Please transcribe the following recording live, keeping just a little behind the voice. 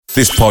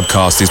This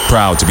podcast is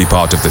proud to be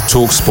part of the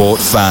TalkSport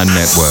Fan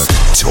Network.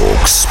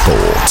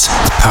 TalkSport.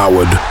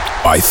 Powered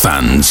by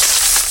fans.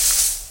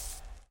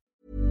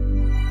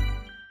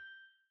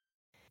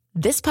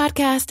 This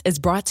podcast is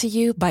brought to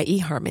you by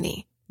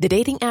eHarmony, the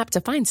dating app to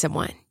find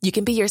someone you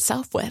can be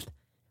yourself with.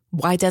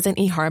 Why doesn't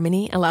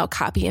eHarmony allow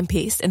copy and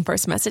paste in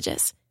first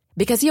messages?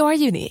 Because you are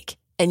unique,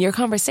 and your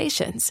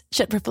conversations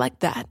should reflect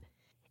that.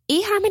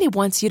 eHarmony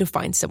wants you to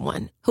find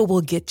someone who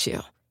will get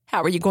you.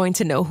 How are you going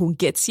to know who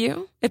gets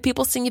you? If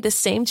people send you the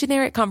same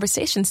generic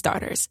conversation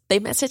starters they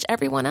message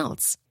everyone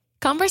else.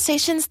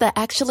 Conversations that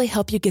actually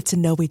help you get to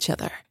know each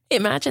other.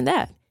 Imagine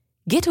that.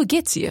 Get who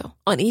gets you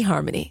on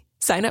eHarmony.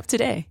 Sign up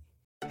today.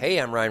 Hey,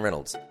 I'm Ryan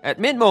Reynolds. At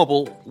Mint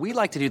Mobile, we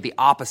like to do the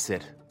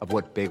opposite of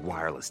what Big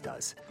Wireless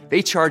does.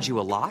 They charge you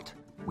a lot,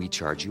 we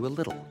charge you a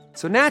little.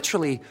 So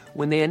naturally,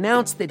 when they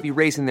announced they'd be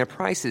raising their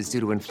prices due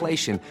to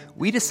inflation,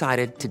 we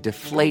decided to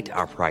deflate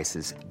our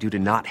prices due to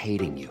not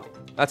hating you.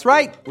 That's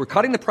right. We're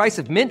cutting the price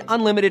of Mint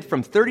Unlimited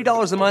from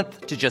 $30 a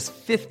month to just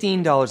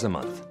 $15 a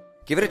month.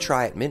 Give it a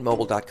try at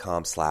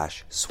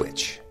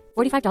mintmobile.com/switch.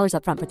 $45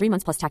 up front for 3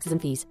 months plus taxes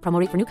and fees. Promo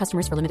rate for new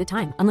customers for limited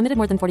time. Unlimited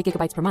more than 40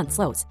 gigabytes per month.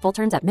 Slows full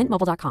terms at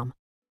mintmobile.com.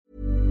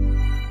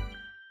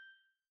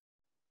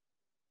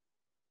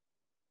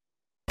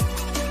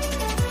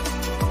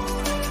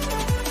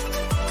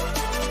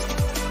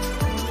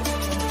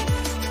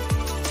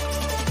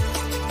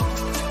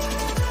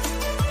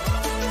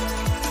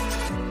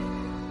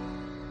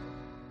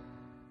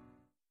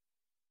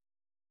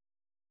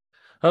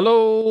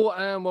 Hello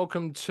and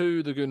welcome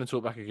to the Gooner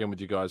Talk, back again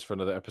with you guys for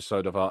another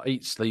episode of our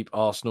Eat, Sleep,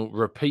 Arsenal,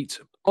 Repeat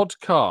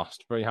podcast.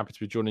 Very happy to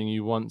be joining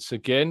you once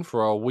again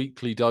for our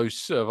weekly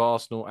dose of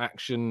Arsenal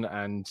action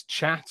and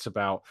chat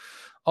about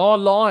our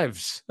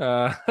lives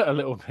a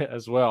little bit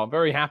as well. I'm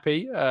very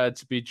happy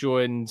to be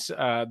joined,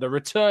 the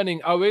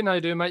returning Owen. How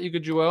you doing, mate? You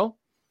good, Joel?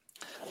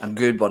 I'm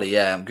good, buddy.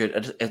 Yeah, I'm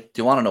good. Do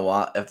you want to know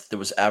what? If there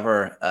was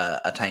ever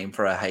a time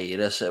for a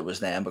hiatus, it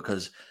was then,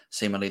 because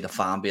seemingly the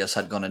fan base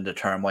had gone into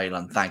turmoil,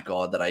 and thank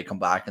God that I come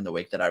back in the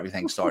week that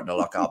everything's starting to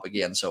look up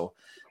again. So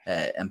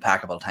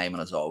impeccable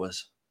timing as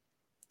always.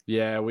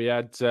 Yeah, we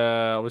had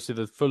obviously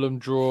the Fulham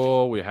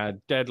draw. We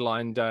had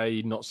deadline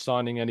day, not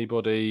signing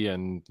anybody,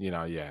 and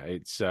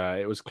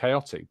it was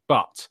chaotic.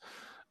 But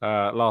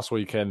last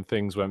weekend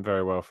things went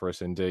very well for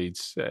us indeed.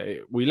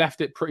 We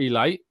left it pretty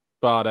late,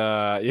 but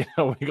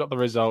we got the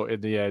result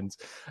in the end.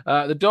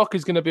 The doc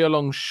is going to be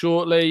along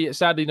shortly.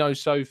 Sadly, no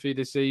Sophie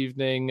this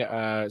evening.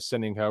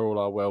 Sending her all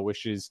our well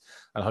wishes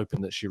and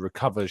hoping that she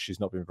recovers. She's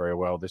not been very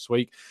well this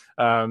week.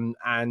 And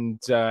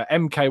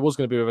MK was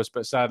going to be with us,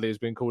 but sadly has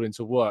been called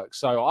into work.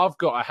 So I've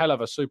got a hell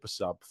of a super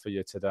sub for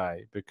you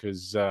today,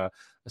 because a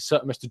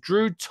certain Mr.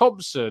 Drew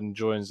Thompson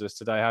joins us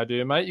today. How do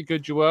you, mate? You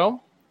good,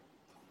 Joel?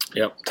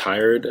 Yep,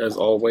 tired as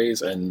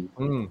always and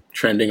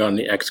trending on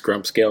the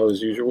X-Grump scale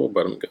as usual,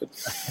 but I'm good.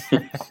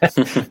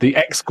 The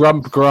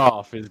X-Grump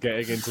graph is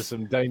getting into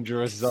some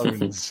dangerous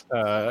zones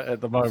at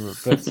the moment.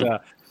 But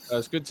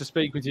it's good to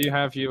speak with you,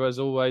 have you as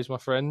always, my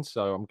friend.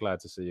 So I'm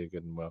glad to see you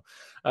good and well.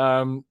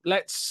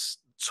 Let's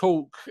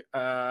talk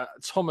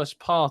Thomas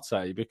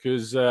Partey,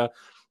 because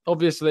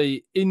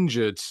obviously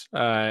injured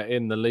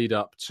in the lead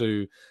up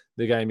to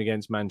the game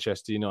against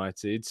Manchester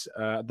United.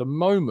 The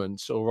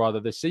moment, or rather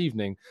this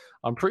evening,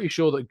 I'm pretty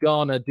sure that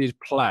Ghana did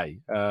play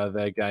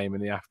their game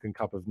in the African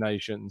Cup of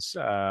Nations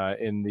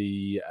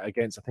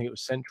against, I think it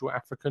was Central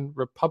African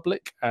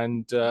Republic,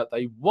 and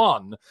they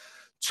won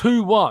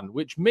 2-1,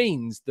 which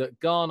means that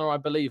Ghana, I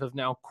believe, have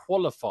now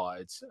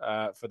qualified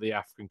for the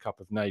African Cup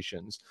of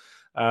Nations.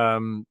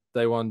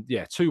 They won,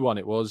 2-1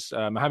 it was.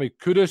 Mohamed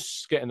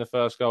Kudus getting the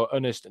first goal,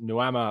 Ernest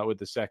Nuama with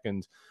the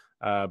second.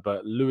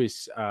 But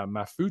Luis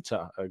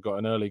Mafuta got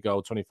an early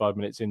goal 25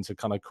 minutes in to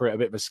kind of create a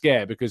bit of a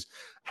scare, because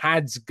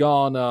had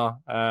Ghana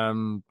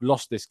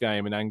lost this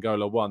game and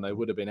Angola won, they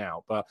would have been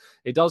out. But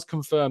it does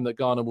confirm that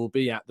Ghana will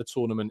be at the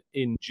tournament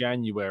in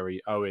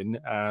January, Owen.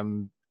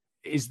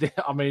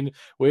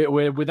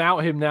 We're without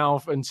him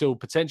now until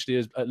potentially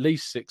at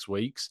least 6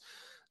 weeks.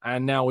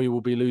 And now we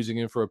will be losing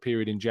him for a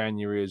period in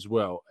January as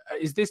well.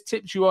 Is this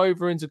tipped you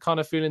over into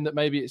kind of feeling that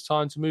maybe it's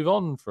time to move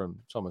on from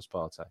Thomas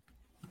Partey?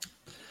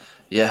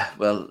 Yeah,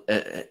 well,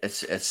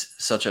 it's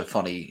such a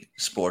funny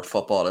sport,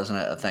 football, isn't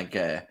it? I think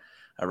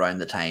around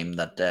the time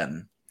that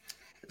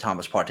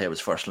Thomas Partey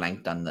was first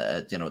linked and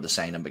the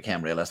signing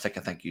became realistic,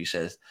 I think you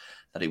said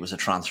that he was a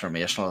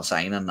transformational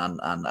signing,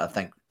 and I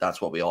think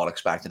that's what we all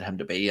expected him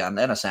to be. And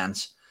in a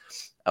sense,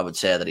 I would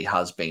say that he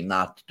has been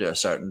that to a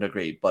certain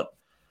degree. But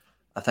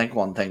I think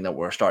one thing that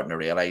we're starting to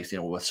realise,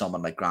 with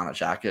someone like Granit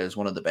Xhaka, is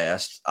one of the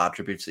best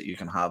attributes that you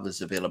can have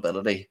is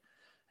availability.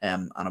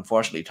 And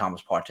unfortunately,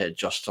 Thomas Partey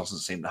just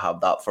doesn't seem to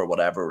have that for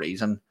whatever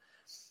reason.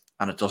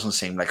 And it doesn't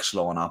seem like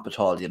slowing up at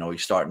all.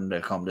 He's starting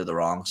to come to the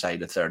wrong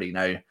side of 30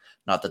 now.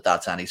 Not that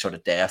that's any sort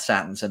of death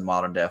sentence in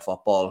modern day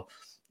football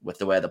with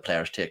the way the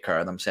players take care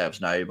of themselves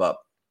now. But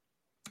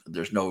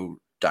there's no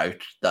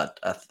doubt that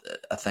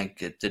I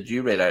think, did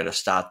you read out a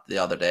stat the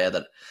other day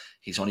that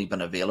he's only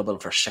been available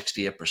for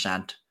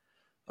 68%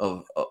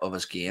 of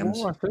his games.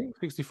 Oh, I think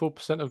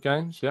 64% of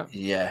games.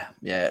 Yeah.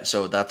 Yeah.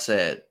 So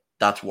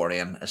that's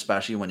worrying,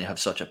 especially when you have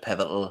such a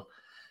pivotal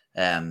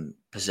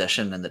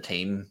position in the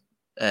team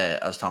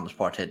as Thomas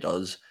Partey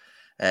does.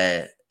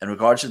 In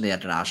regards to the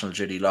international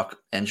duty,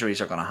 look,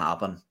 injuries are going to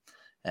happen.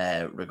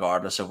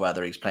 Regardless of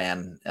whether he's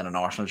playing in an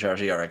Arsenal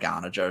jersey or a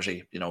Ghana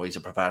jersey. He's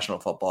a professional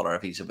footballer.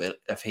 If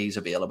he's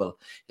available,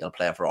 he'll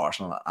play for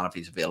Arsenal, and if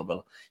he's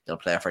available, he'll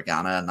play for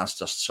Ghana, and that's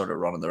just sort of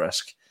running the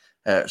risk.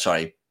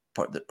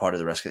 Part of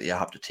the risk that you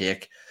have to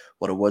take.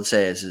 What I would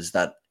say is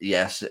that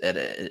yes,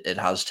 it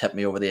has tipped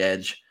me over the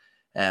edge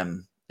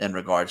in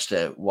regards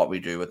to what we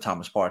do with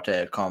Thomas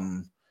Partey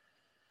come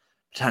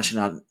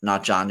potentially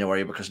not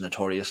January, because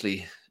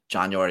notoriously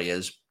January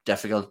is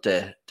difficult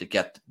to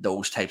get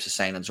those types of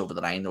signings over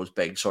the line, those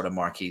big sort of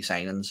marquee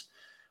signings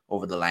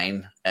over the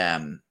line.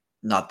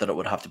 Not that it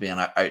would have to be an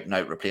out and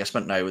out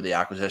replacement now with the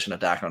acquisition of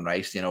Declan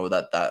Rice.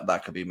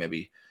 That could be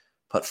maybe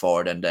put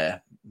forward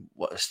into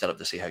still have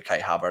to see how Kai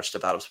Havertz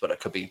develops, but it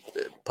could be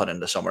put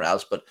into somewhere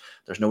else. But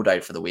there's no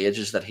doubt for the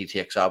wages that he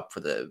takes up, for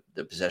the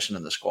position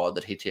in the squad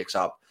that he takes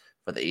up,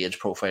 for the age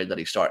profile that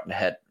he's starting to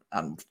hit,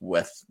 and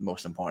with,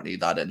 most importantly,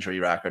 that injury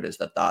record, is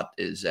that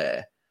is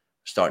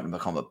starting to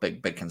become a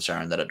big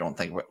concern that I don't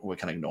think we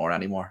can ignore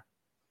anymore.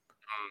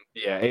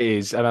 Yeah, it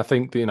is. And I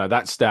think,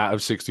 that stat of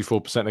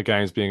 64% of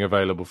games being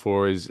available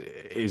for is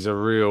a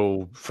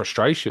real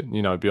frustration,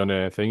 beyond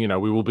anything.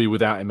 We will be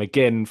without him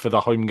again for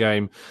the home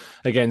game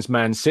against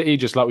Man City,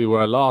 just like we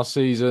were last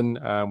season.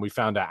 We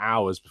found out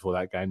hours before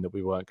that game that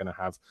we weren't going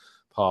to have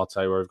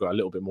Partey, where we've got a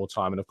little bit more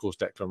time. And of course,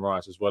 Declan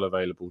Rice as well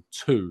available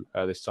too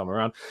this time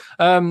around.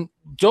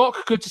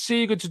 Doc, good to see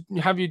you. Good to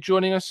have you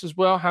joining us as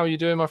well. How are you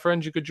doing, my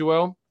friend? You good,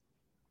 Joel?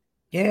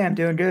 Yeah, I'm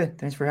doing good.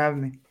 Thanks for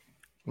having me.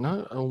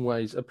 No,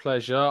 always a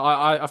pleasure.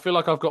 I feel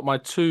like I've got my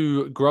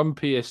two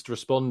grumpiest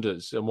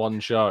responders in one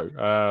show,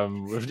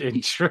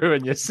 in Drew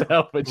and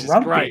yourself, which is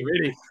great.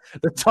 Really,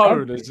 the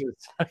tone is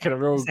like a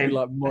real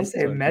I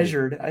say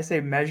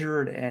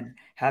measured and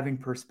having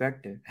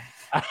perspective.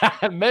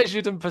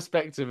 Measured and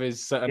perspective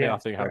is certainly, I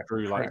think, how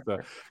Drew likes to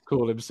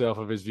call himself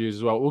of his views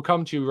as well. We'll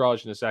come to you,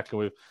 Raj, in a second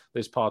with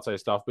this Partey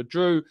stuff. But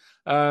Drew,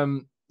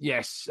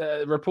 yes,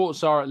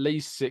 reports are at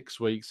least 6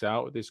 weeks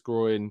out with this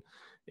groin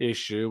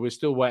issue. We're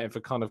still waiting for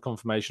kind of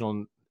confirmation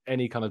on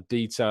any kind of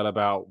detail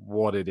about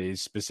what it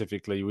is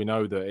specifically. We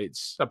know that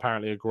it's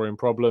apparently a groin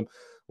problem.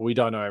 We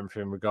don't know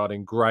everything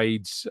regarding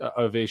grades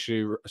of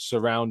issue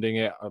surrounding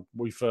it.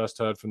 We first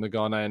heard from the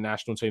Ghanaian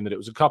national team that it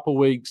was a couple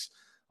weeks.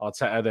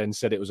 Arteta then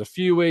said it was a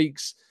few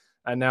weeks.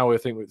 And now we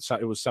think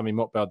it was Sami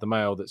Mokbel, the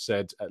Mail, that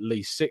said at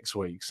least 6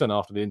 weeks, and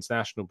after the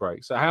international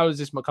break. So how does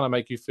this kind of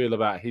make you feel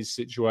about his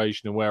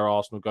situation and where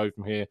Arsenal go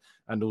from here,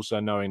 and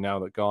also knowing now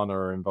that Ghana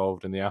are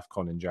involved in the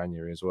AFCON in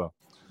January as well?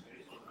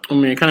 I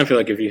mean, I kind of feel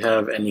like if you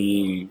have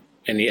any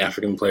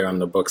African player on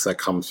the books that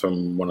comes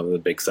from one of the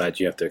big sides,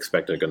 you have to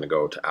expect they're going to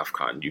go to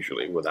AFCON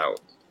usually without,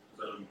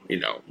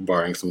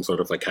 barring some sort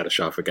of like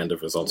catastrophic end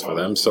of results for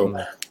them. So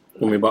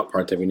when we bought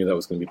Partey, we knew that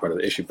was going to be part of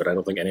the issue, but I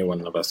don't think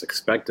anyone of us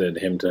expected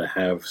him to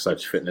have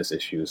such fitness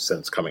issues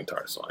since coming to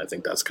Arsenal. I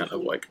think that's kind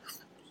of like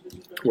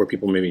where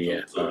people maybe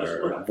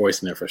are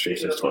voicing their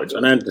frustrations towards.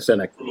 And I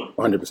understand that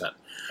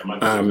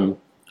 100%.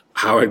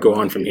 How I'd go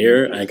on from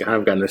here, I kind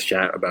of got in this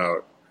chat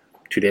about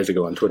 2 days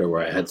ago on Twitter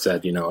where I had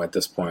said, at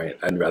this point,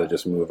 I'd rather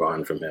just move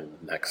on from him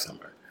next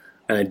summer.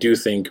 And I do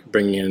think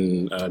bringing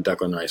in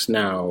Declan Rice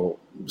now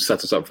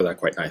sets us up for that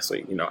quite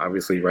nicely.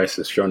 Obviously Rice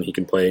has shown he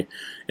can play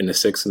in the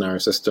 6 in our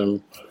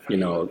system.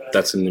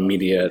 That's an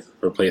immediate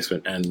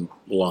replacement and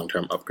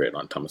long-term upgrade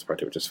on Thomas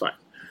Partey, which is fine.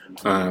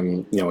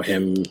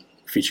 Him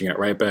featuring at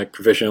right back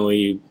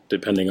provisionally,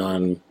 depending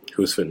on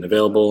who's fit and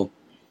available.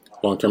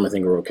 Long-term, I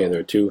think we're okay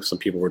there too. Some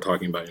people were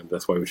talking about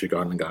that's why we should go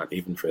out and got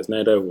even for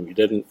Isneda when we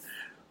didn't.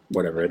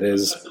 Whatever it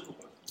is,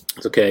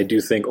 it's okay. I do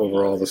think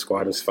overall the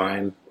squad is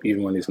fine,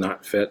 even when he's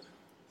not fit.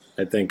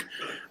 I think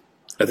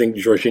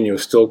Jorginho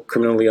is still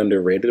criminally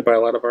underrated by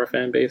a lot of our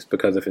fan base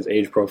because of his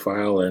age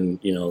profile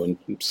and, in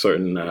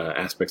certain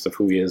aspects of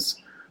who he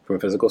is from a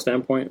physical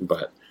standpoint.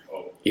 But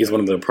he's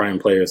one of the prime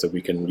players that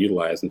we can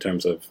utilize in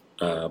terms of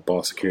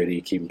ball security,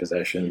 keeping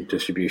possession,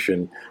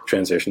 distribution,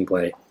 transition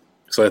play.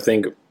 So I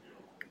think,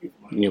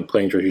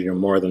 playing Jorginho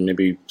more than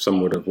maybe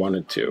some would have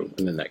wanted to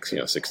in the next,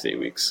 6 to 8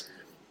 weeks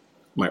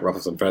might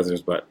ruffle some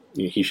feathers, but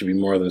he should be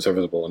more than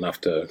serviceable enough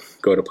to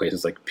go to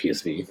places like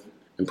PSV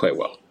and play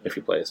well if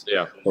he plays.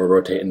 Yeah. Or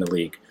rotate in the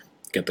league,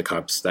 get the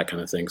cups, that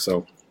kind of thing.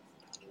 So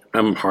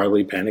I'm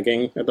hardly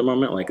panicking at the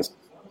moment. It's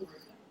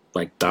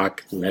like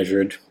Doc,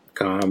 measured,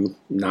 calm,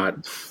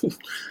 not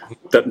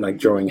like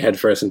throwing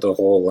headfirst into the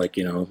whole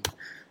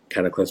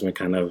cataclysmic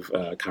kind of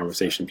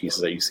conversation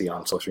pieces that you see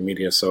on social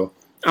media. So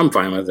I'm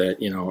fine with it,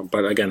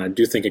 But again, I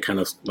do think it kind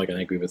of, I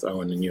agree with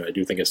Owen and you, I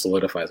do think it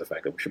solidifies the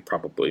fact that we should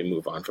probably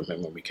move on from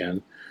him when we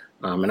can.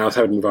 And I was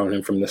happy to move on with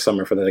him from this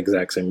summer for that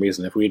exact same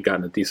reason. If we had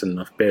gotten a decent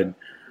enough bid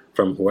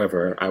from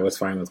whoever, I was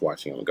fine with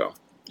watching him go.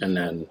 And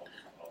then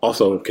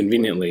also,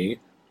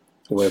 conveniently,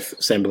 with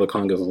Sambi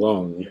Lokonga's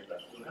loan,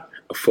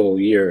 a full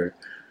year,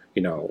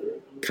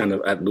 kind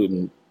of at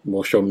Luton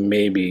will show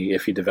maybe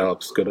if he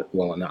develops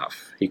well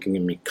enough, he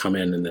can come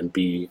in and then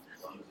be,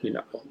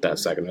 that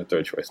second or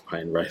third choice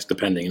behind Rice,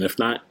 depending. And if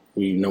not,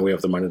 we know we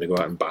have the money to go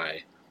out and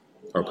buy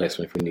a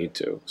replacement if we need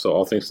to. So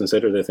all things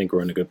considered, I think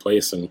we're in a good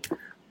place, and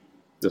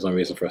there's no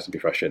reason for us to be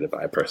frustrated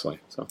by it personally.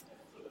 So,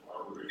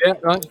 yeah,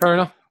 right, fair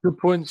enough. Good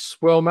points,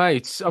 well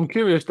made. I'm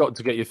curious, Doc,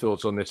 to get your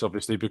thoughts on this,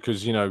 obviously,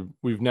 because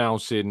we've now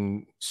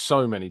seen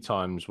so many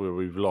times where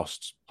we've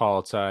lost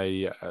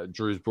Partey.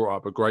 Drew's brought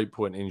up a great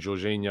point in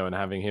Jorginho and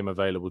having him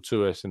available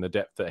to us in the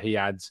depth that he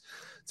adds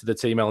to the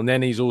team. El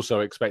Nenny's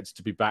also expected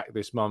to be back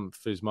this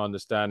month, is my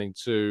understanding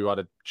too. I had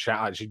a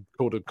chat, actually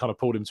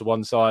pulled him to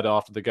one side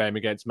after the game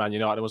against Man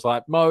United and was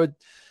like, Mo,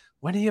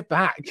 when are you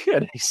back?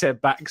 And he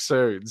said back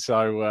soon.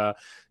 So,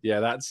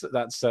 that's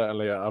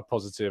certainly a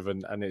positive.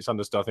 And it's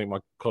understood. I think my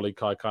colleague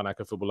Kai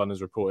Karnak of Football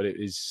London's reported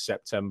it is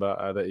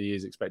September that he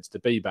is expected to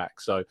be back.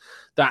 So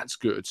that's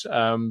good.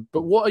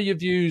 But what are your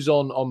views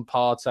on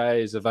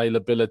Partey, his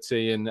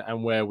availability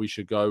and where we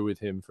should go with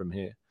him from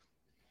here?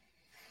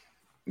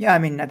 Yeah, I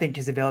mean, I think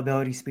his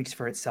availability speaks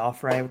for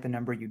itself, right? With the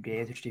number you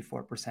gave,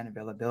 64%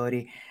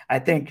 availability. I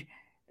think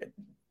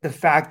the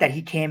fact that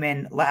he came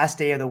in last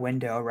day of the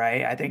window,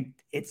 right? I think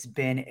it's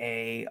been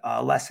a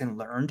lesson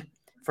learned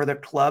for the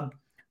club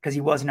because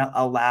he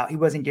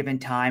wasn't given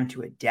time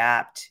to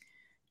adapt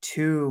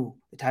to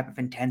the type of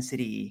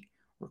intensity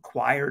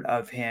required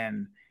of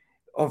him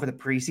over the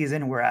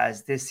preseason.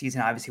 Whereas this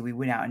season, obviously, we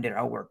went out and did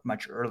our work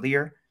much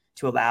earlier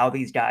to allow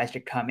these guys to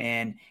come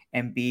in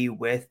and be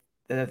with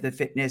the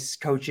fitness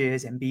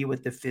coaches and be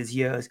with the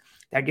physios.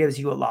 That gives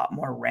you a lot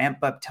more ramp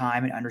up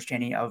time and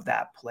understanding of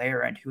that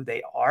player and who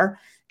they are,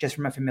 just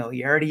from a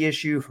familiarity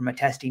issue, from a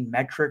testing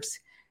metrics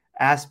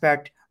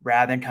aspect,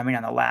 rather than coming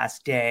on the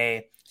last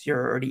day. So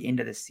you're already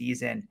into the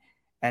season.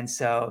 And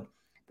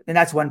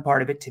that's one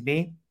part of it to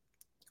me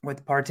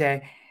with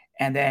Partey.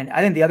 And then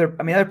I think the other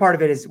part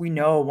of it is we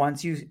know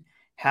once you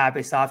have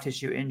a soft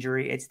tissue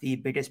injury, it's the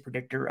biggest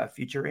predictor of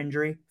future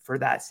injury for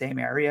that same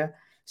area.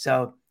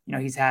 So,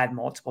 he's had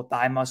multiple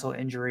thigh muscle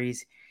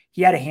injuries.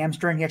 He had a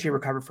hamstring. He actually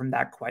recovered from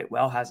that quite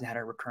well, hasn't had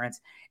a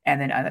recurrence. And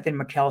then I think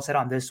Mikel said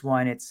on this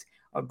one, it's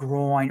a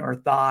groin or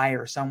thigh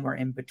or somewhere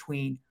in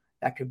between.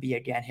 That could be,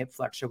 again, hip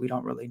flexor. We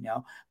don't really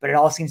know. But it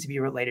all seems to be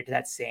related to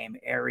that same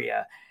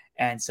area.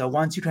 And so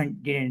once you can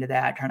get into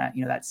that kind of,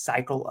 that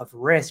cycle of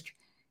risk,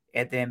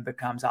 it then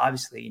becomes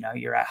obviously,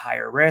 you're at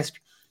higher risk.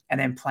 And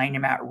then playing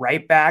him at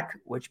right back,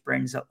 which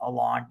brings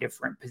along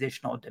different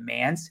positional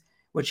demands,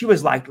 which he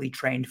was likely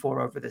trained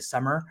for over the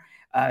summer,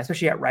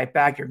 especially at right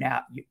back.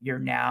 You're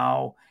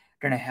now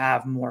going to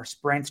have more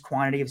sprints,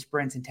 quantity of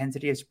sprints,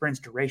 intensity of sprints,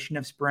 duration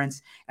of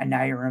sprints, and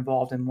now you're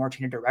involved in more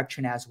change of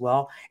direction as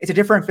well. It's a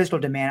different physical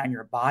demand on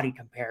your body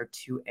compared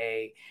to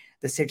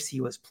the six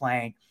he was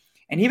playing.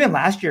 And even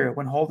last year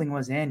when Holding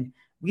was in,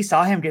 we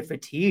saw him get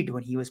fatigued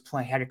when he was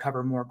playing, had to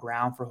cover more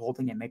ground for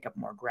Holding and make up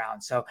more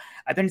ground. So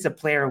I think it's a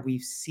player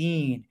we've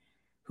seen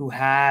who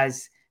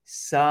has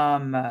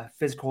some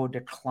physical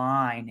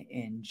decline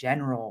in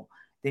general.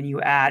 Then you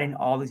add in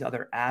all these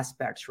other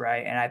aspects,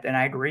 right? And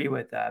I agree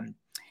with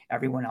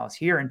everyone else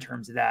here in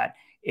terms of that.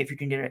 If you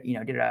can get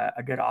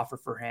a good offer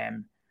for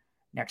him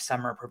next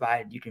summer,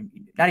 provided you can,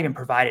 not even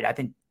provided, I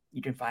think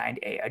you can find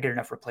a good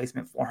enough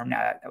replacement for him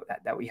now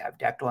that we have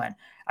Declan.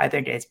 I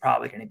think it's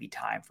probably going to be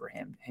time for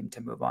him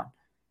to move on.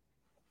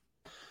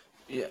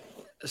 Yeah.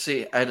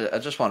 See, I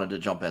just wanted to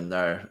jump in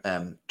there.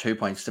 2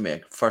 points to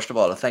make. First of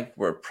all, I think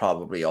we're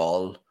probably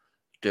all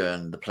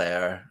doing the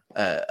player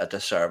a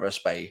disservice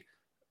by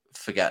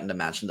forgetting to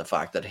mention the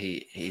fact that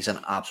he's an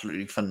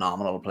absolutely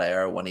phenomenal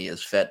player when he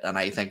is fit. And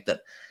I think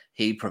that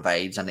he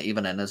provides, and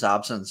even in his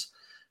absence,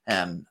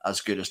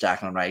 as good as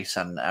Declan Rice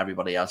and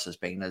everybody else has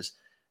been, is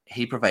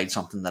he provides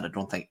something that I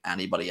don't think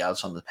anybody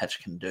else on the pitch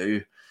can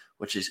do,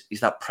 which is he's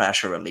that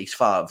pressure release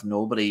valve.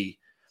 Nobody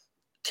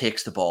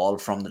takes the ball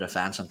from the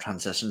defence and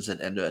transitions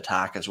it into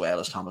attack as well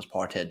as Thomas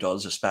Partey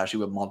does, especially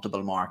with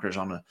multiple markers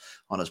on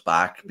his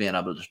back, being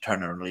able to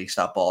turn and release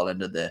that ball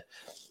into the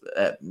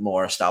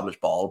more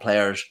established ball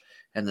players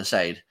in the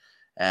side.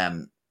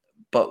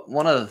 But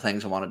one of the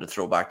things I wanted to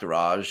throw back to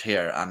Raj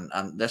here,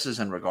 and this is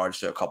in regards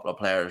to a couple of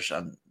players,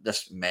 and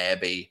this may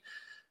be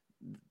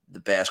the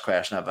best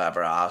question I've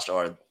ever asked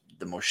or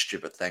the most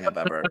stupid thing I've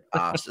ever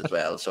asked as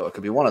well. So it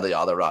could be one of the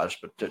other,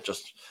 Raj, but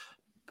just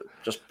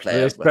play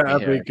this it with me better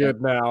here. Be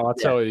good now. I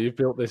tell you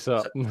built this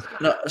up.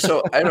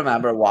 So I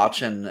remember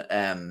watching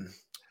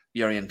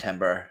Jurrien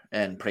Timber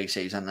in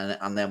pre-season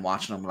and then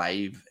watching him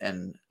live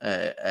in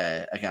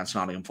against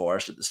Nottingham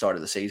Forest at the start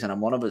of the season.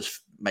 And one of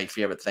my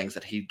favourite things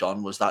that he'd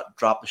done was that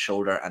drop the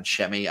shoulder and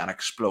shimmy and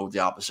explode the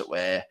opposite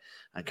way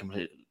and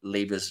completely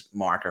leave his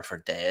marker for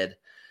dead.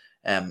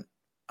 And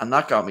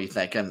that got me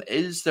thinking,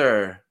 is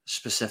there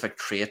specific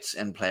traits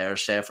in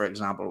players, say, for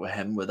example, with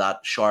him, with that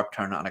sharp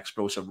turn and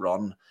explosive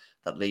run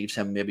that leaves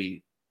him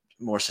maybe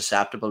more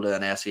susceptible to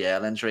an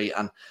ACL injury?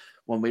 And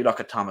when we look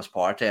at Thomas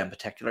Partey in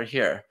particular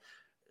here,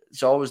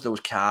 it's always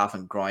those calf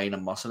and groin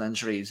and muscle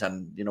injuries.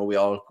 And, we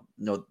all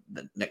know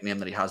the nickname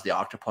that he has, the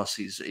octopus.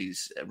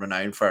 He's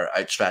renowned for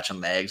outstretching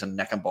legs and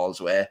nicking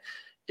balls away.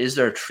 is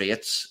there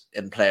traits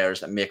in players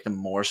that make them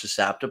more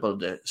susceptible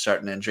to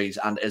certain injuries?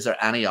 And is there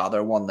any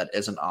other one that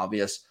isn't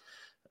obvious?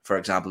 For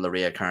example, the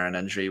reoccurring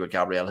injury with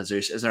Gabriel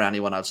Jesus. Is there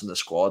anyone else in the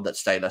squad that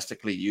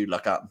stylistically you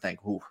look at and think,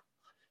 "Oh,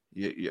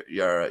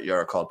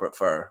 you're a culprit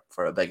for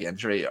a big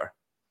injury"? Or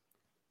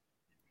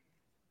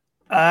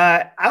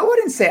I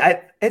wouldn't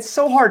say it's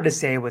so hard to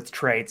say with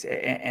traits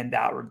in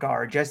that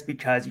regard, just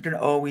because you can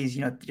always,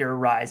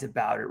 theorize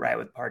about it, right?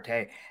 With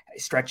Partey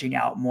stretching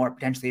out more,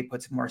 potentially it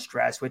puts more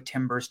stress with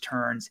Timber's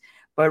turns.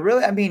 But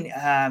really, I mean,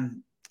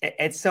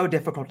 it's so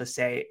difficult to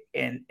say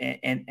in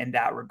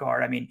that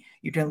regard. I mean,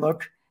 you can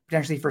look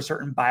potentially for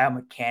certain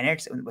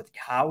biomechanics with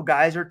how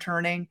guys are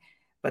turning.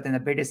 But then the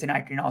biggest thing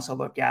I can also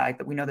look at,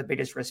 like we know the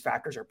biggest risk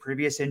factors are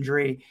previous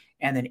injury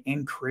and then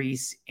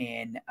increase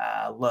in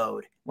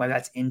load, whether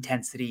that's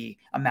intensity,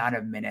 amount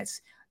of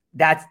minutes.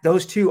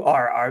 Those two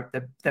are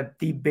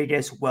the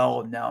biggest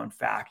well-known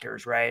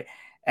factors, right?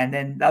 And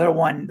then the other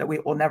one that we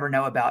will never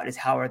know about is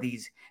how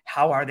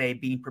are they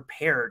being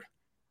prepared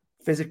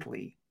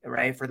physically,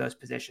 right, for those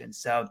positions.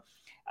 So,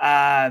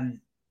 I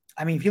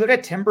mean, if you look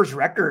at Timber's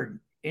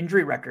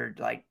injury record,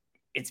 like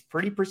it's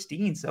pretty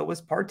pristine. So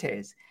was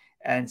Partey's.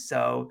 And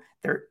so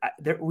there,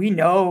 we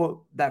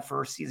know that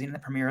first season in the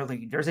Premier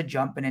League, there's a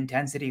jump in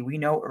intensity. We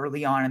know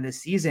early on in the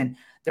season,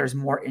 there's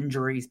more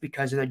injuries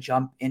because of the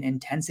jump in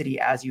intensity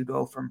as you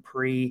go from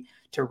pre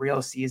to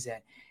real season.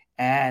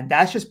 And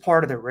that's just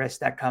part of the risk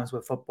that comes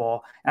with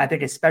football. And I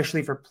think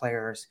especially for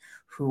players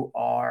who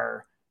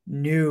are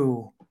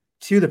new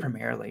to the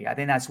Premier League. I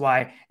think that's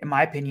why, in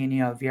my opinion,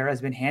 Vieira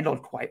has been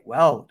handled quite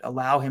well.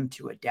 Allow him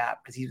to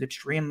adapt because he's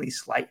extremely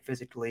slight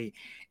physically,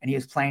 and he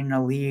was playing in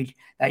a league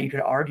that you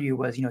could argue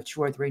was,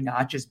 2 or 3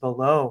 notches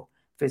below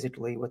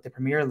physically what the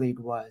Premier League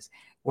was,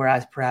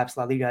 whereas perhaps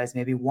La Liga is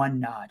maybe 1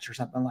 notch or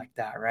something like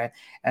that, right?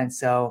 And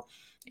so,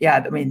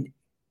 yeah, I mean,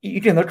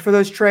 you can look for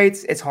those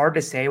traits. It's hard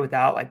to say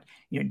without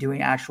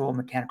doing actual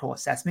mechanical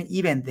assessment.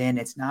 Even then,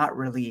 it's not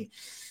really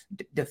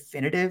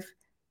definitive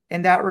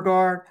in that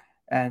regard.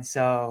 And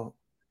so,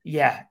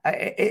 yeah,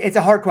 it's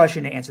a hard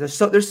question to answer.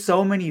 There's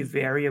so many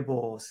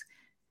variables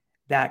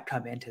that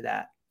come into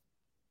that.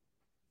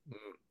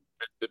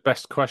 The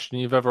best question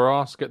you've ever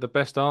asked, get the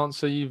best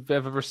answer you've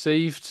ever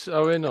received,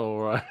 Owen?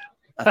 Or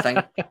I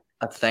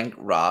think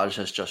Raj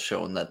has just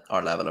shown that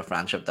our level of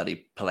friendship, that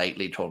he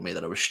politely told me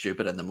that I was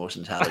stupid in the most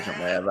intelligent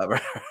way I've ever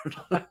heard.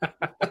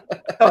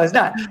 No, it's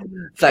not.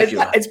 Thank you.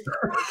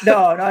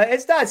 No,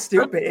 it's not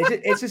stupid.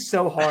 It's just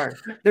so hard.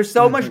 There's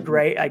so much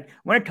great. Like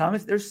when it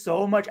comes, there's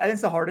so much. I think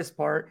it's the hardest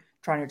part,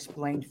 trying to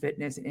explain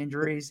fitness and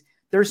injuries.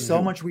 There's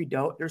so much we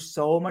don't. There's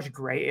so much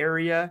gray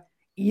area.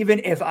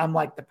 Even if I'm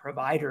like the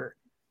provider,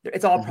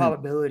 it's all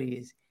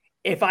probabilities.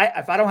 If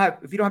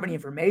you don't have any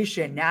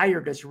information, now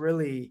you're just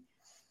really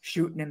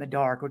shooting in the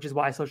dark, which is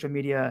why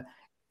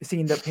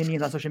seeing the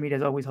opinions on social media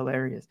is always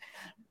hilarious.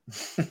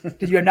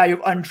 Because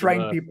you've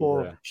untrained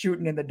people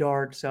shooting in the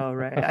dark. So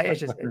it's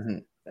just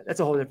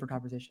that's a whole different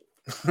conversation.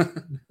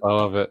 I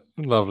love it.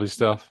 Lovely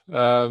stuff.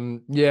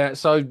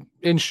 So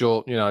in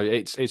short,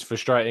 it's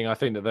frustrating. I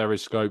think that there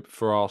is scope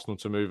for Arsenal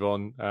to move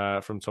on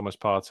from Thomas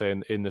Partey,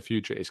 and in the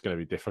future it's going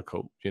to be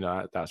difficult.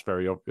 That's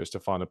very obvious, to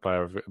find a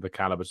player of the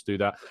caliber to do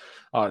that.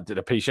 I did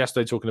a piece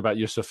yesterday talking about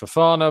Youssouf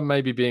Fofana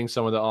maybe being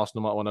someone that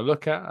Arsenal might want to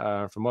look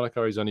at. From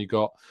Monaco, he's only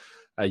got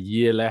a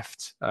year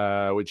left,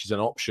 which is an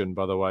option,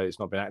 by the way. It's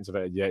not been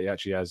activated yet. He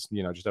actually has,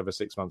 just over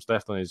 6 months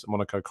left on his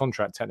Monaco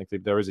contract. Technically,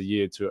 there is a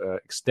year to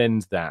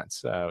extend that,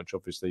 which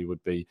obviously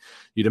would be,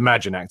 you'd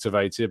imagine,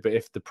 activated. But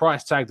if the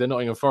price tag that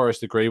Nottingham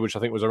Forest agreed, which I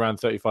think was around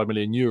 35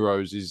 million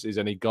euros, is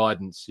any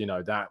guidance,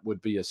 that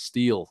would be a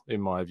steal,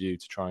 in my view,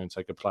 to try and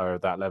take a player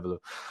of that level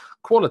of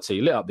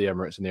quality. Lit up the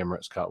Emirates in the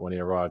Emirates Cup when he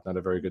arrived and had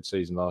a very good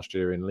season last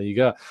year in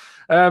Liga.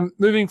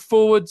 Moving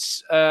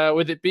forwards,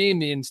 with it being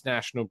the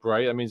international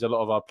break, that means a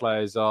lot of our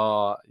players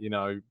are,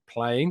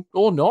 playing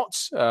or not.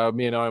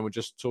 Me and Owen were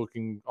just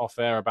talking off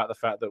air about the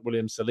fact that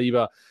William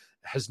Saliba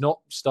has not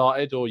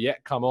started or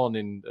yet come on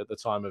at the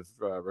time of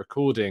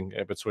recording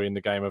between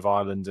the game of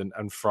Ireland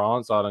and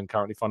France. Ireland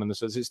currently finding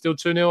this. Is it still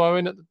 2-0,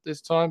 Owen, at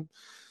this time?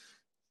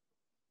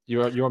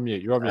 You're on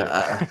mute. You're on mute.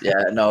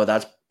 Yeah, no,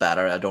 that's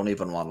better. I don't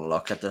even want to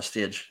look at this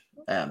stage.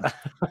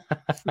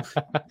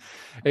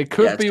 It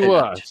could be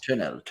worse.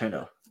 2-0.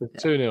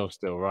 2-0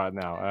 still right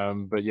now.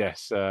 But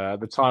yes, at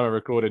the time of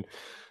recording,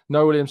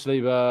 no William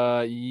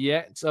Saliba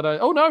yet.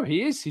 Oh no,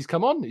 he is. He's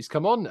come on. He's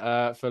come on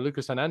for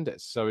Lucas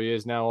Hernandez. So he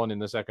is now on in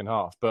the second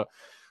half. But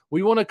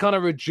we want to kind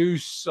of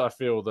reduce, I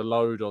feel, the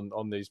load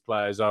on these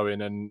players,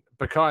 Owen, and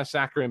Bukayo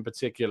Saka in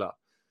particular.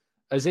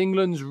 As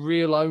England's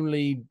real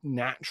only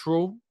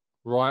natural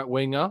right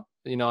winger,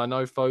 I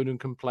know Foden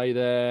can play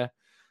there.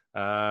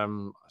 I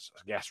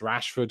guess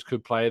Rashford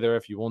could play there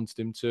if you wanted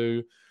him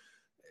to.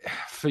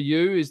 For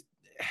you,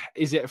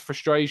 is it a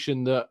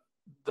frustration that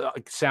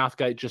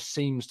Southgate just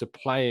seems to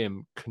play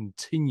him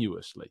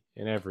continuously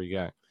in every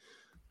game?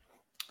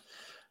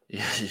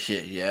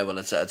 Yeah. Well,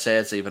 I'd say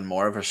it's even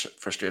more of a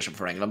frustration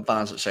for England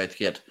fans that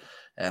Southgate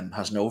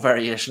has no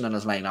variation in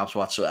his lineups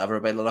whatsoever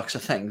by the looks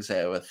of things,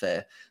 with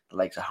the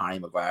likes of Harry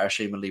Maguire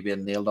seemingly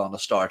being nailed on the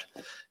start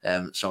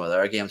some of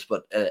their games.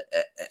 But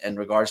in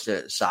regards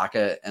to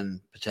Saka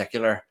in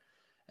particular,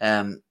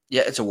 yeah,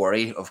 it's a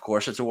worry. Of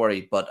course, it's a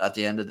worry. But at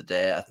the end of the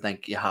day, I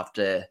think you have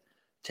to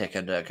take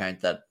into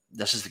account that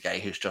this is the guy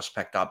who's just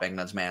picked up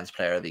England's Men's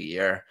Player of the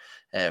Year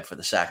for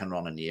the second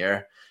running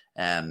year.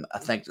 I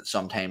think that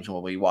sometimes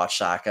when we watch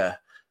Saka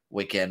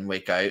week in,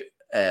 week out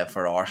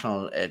for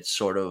Arsenal, it's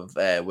sort of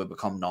we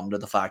become numb to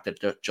the fact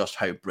that just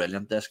how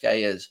brilliant this guy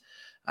is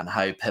and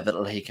how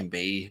pivotal he can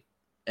be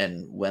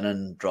in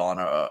winning, drawing,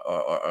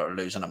 or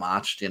losing a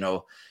match.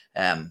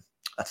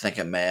 I think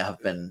it may have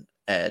been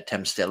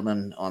Tim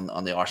Stillman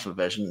on the Arsenal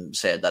Vision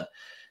said that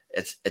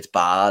it's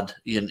bad.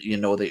 You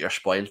know that you're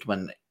spoiled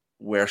when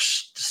we're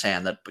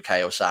saying that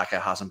Bukayo Saka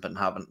hasn't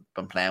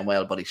been playing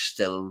well, but he's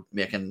still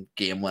making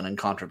game-winning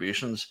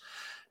contributions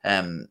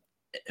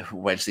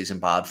whilst he's in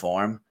bad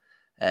form.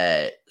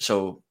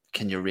 So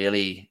can you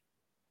really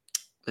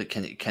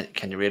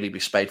be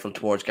spiteful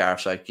towards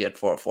Gareth Southgate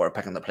for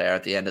picking the player?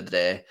 At the end of the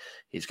day,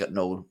 he's got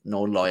no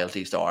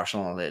loyalties to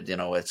Arsenal.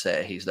 It's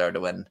he's there to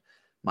win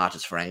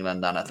matches for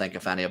England, and I think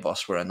if any of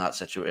us were in that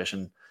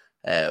situation,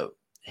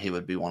 he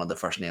would be one of the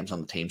first names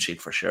on the team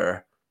sheet for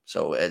sure.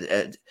 So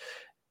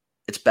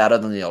it's better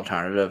than the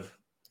alternative.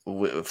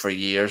 For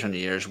years and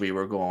years, we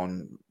were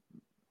going,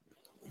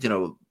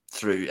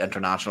 through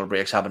international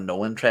breaks, having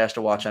no interest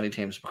to watch any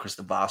teams because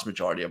the vast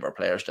majority of our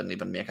players didn't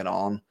even make it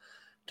on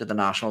to the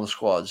national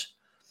squads.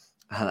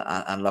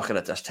 And look at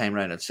it this time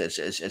round,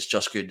 it's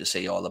just good to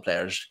see all the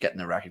players getting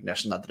the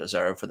recognition that they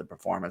deserve for the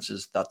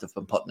performances that they've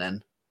been putting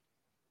in.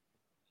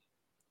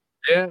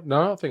 Yeah,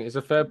 no, I think it's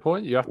a fair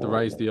point. You have to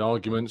raise the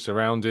argument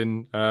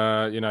surrounding,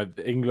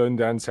 England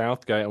and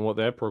Southgate and what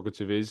their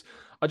prerogative is.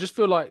 I just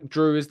feel like,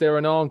 Drew, is there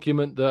an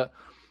argument that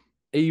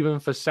even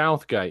for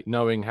Southgate,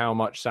 knowing how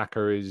much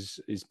Saka is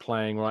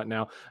playing right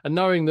now, and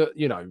knowing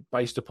that,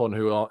 based upon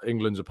who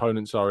England's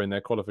opponents are in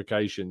their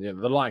qualification,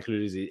 the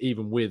likelihood is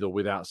even with or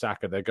without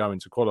Saka, they're going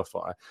to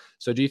qualify.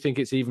 So do you think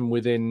it's even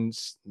within,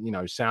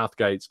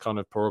 Southgate's kind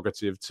of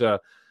prerogative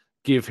to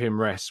give him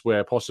rest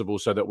where possible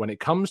so that when it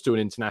comes to an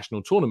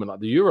international tournament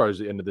like the Euros at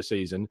the end of the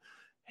season,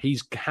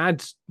 he's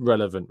had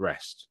relevant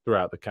rest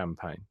throughout the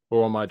campaign?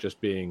 Or am I just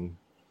being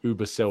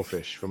uber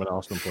selfish from an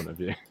Arsenal point of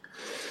view?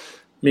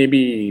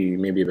 Maybe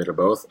a bit of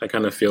both. I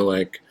kind of feel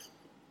like,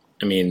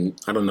 I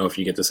don't know if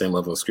you get the same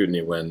level of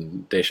scrutiny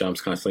when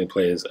Deschamps constantly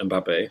plays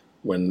Mbappe,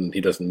 when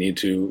he doesn't need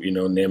to,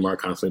 Neymar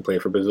constantly play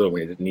for Brazil,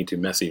 when he didn't need to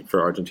Messi for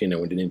Argentina,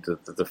 when he didn't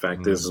need to. The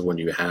fact is when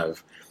you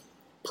have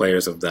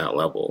players of that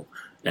level,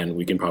 and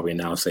we can probably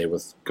now say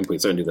with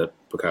complete certainty that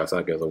Bukayo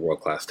Saka is a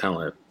world-class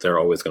talent, they're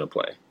always going to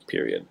play,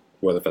 period.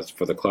 Whether that's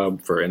for the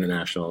club, for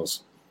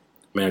internationals,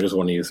 managers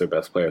want to use their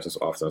best players as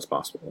often as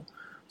possible.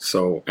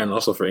 So, and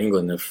also for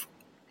England, if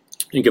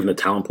you give them the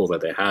talent pool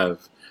that they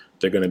have,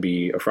 they're going to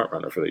be a front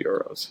runner for the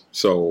Euros.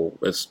 So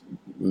it's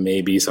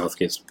maybe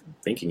Southgate's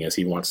thinking is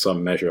he wants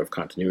some measure of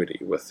continuity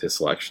with his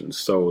selections,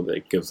 so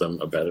that gives them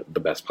the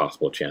best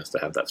possible chance to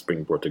have that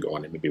springboard to go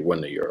on and maybe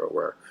win the Euro,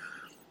 where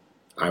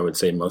I would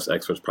say most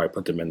experts probably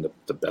put them in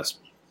the best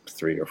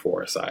 3 or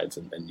 4 sides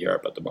in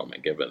Europe at the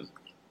moment, given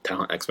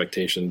talent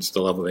expectations,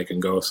 the level they can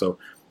go. So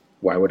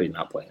why would he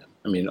not play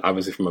him?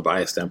 Obviously from a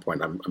bias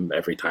standpoint, I'm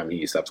every time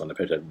he steps on the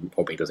pitch, I'm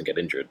hoping he doesn't get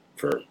injured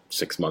for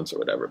 6 months or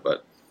whatever.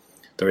 But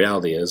the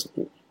reality is,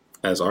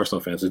 as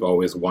Arsenal fans, we've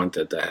always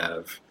wanted to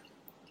have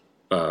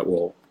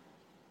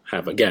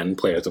again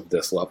players of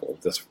this level,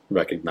 this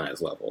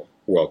recognized level,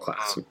 world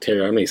class.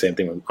 Terry Henry, same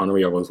thing when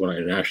Henry was on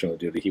international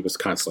duty, he was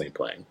constantly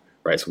playing.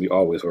 Right, so we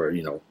always were,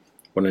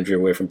 1 injury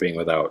away from being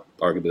without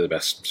arguably the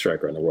best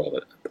striker in the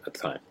world at the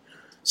time.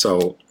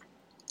 So,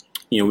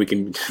 we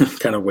can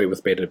kind of wait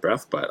with bated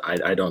breath, but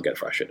I don't get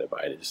frustrated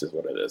by it. It just is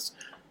what it is.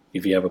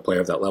 If you have a player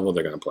of that level,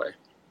 they're going to play.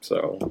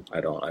 So I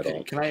don't.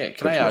 Can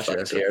I ask you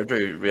this here,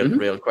 Drew,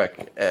 real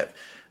quick?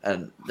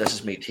 And this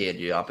is me teeing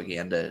you up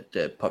again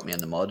to put me in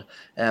the mud.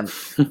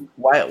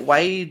 Why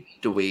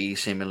are we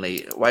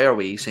seemingly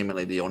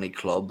the only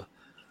club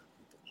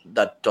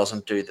that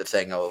doesn't do the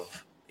thing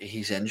of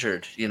he's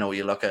injured? You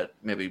look at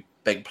maybe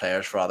big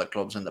players for other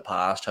clubs in the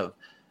past have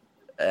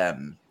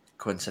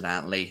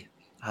coincidentally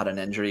had an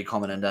injury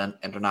coming into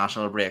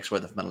international breaks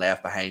where they've been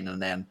left behind,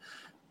 and then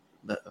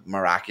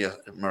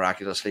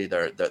miraculously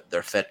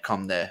they're fit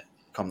come the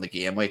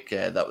game week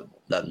that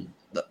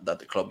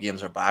the club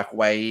games are back.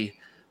 Why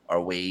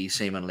are we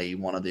seemingly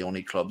one of the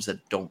only clubs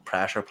that don't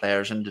pressure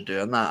players into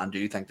doing that? And do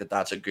you think that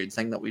that's a good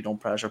thing that we don't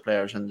pressure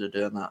players into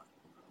doing that?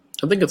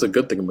 I think it's a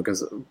good thing,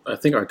 because I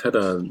think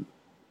Arteta,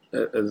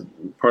 as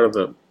part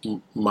of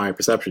my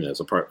perception is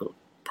a part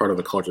of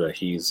the culture that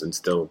he's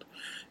instilled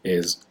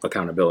is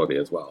accountability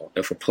as well.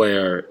 If a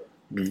player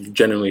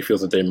genuinely feels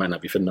that they might not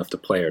be fit enough to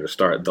play or to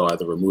start, they'll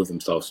either remove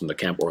themselves from the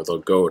camp, or they'll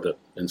go to,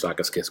 in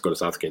Saka's case, go to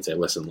Southgate and say,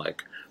 listen,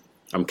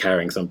 I'm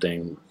carrying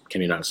something,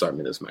 can you not start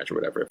me this match or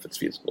whatever, if it's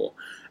feasible.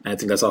 And I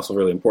think that's also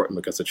really important,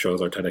 because it shows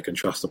Arteta can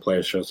trust the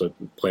players, shows that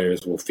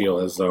players will feel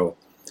as though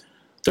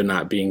they're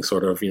not being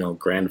sort of,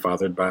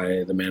 grandfathered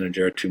by the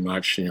manager too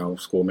much,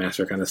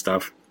 schoolmaster kind of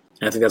stuff.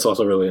 And I think that's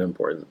also really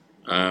important.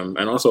 And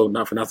also,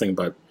 not for nothing,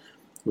 but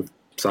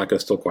Saka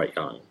is still quite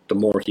young. The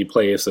more he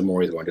plays, the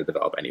more he's going to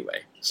develop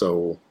anyway.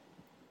 So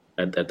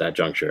at that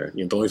juncture,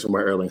 the only reason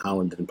why Erling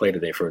Haaland didn't play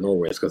today for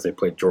Norway is because they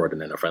played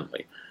Jordan in a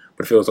friendly.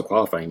 But if it was a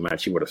qualifying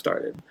match, he would have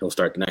started. He'll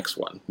start the next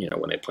one,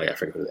 when they play. I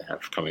forget who they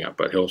have coming up,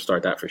 but he'll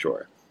start that for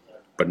sure.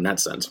 But in that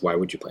sense, why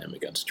would you play him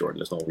against Jordan?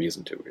 There's no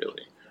reason to,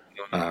 really.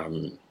 I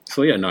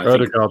think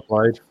Odegaard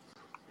played.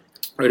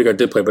 Odegaard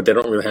did play, but they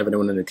don't really have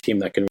anyone in the team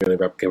that can really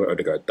replicate what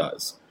Odegaard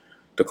does.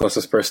 The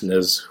closest person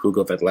is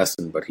Hugo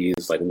Vetlesen, but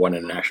he's like one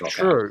international.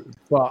 True,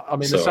 but I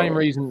mean the same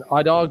reason.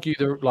 I'd argue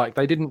that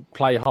they didn't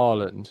play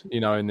Haaland,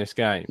 in this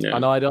game,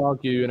 and I'd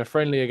argue in a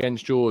friendly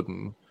against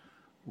Jordan,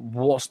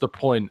 what's the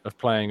point of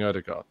playing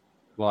Odegaard?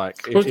 I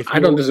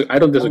don't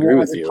disagree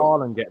with you.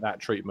 Haaland get that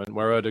treatment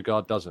where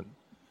Odegaard doesn't.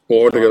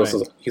 Well, Odegaard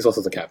he's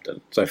also the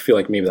captain, so I feel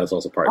like maybe that's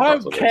also part of it. I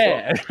don't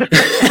care.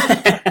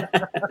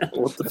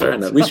 Well, fair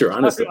enough. At least you're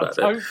honest about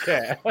it. I don't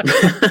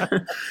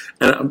care.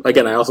 And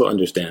again, I also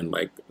understand,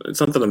 it's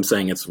something I'm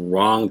saying. It's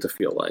wrong to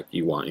feel like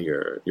you want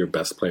your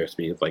best players to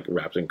be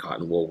wrapped in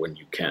cotton wool when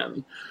you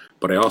can.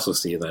 But I also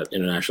see that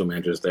international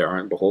managers, they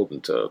aren't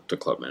beholden to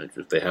club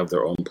managers. They have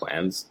their own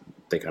plans.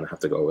 They kind of have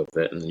to go with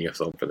it, and you have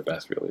to hope for the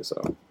best, really. So,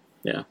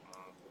 yeah.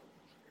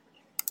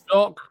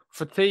 Doc,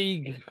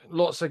 fatigue,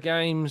 lots of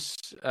games.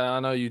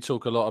 I know you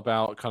talk a lot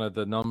about kind of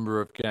the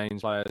number of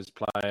games players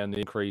play and the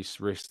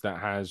increased risk that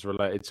has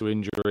related to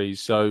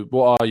injuries. So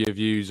what are your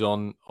views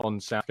on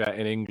Saka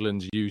in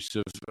England's use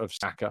of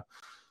Saka?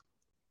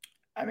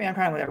 I mean, I'm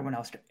kind of with everyone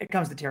else. It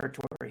comes to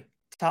territory.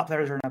 Top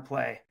players are going to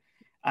play.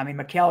 I mean,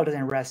 Mikel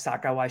doesn't rest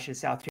Saka. Why should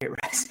Southgate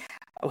rest?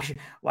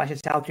 Why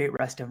should Southgate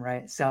rest him,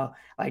 right? So,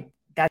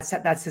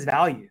 that's his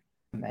value.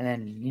 And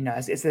then,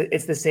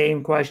 it's the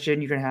same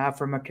question you can have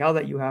for Mikel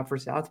that you have for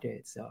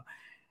Southgate. So,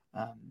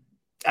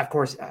 of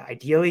course,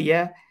 ideally,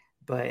 yeah.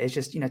 But it's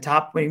just,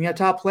 when you have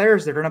top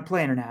players, they're going to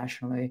play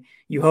internationally.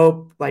 You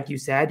hope, like you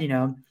said,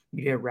 you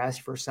get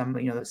rest for some,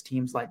 those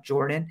teams like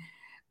Jordan.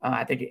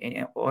 I think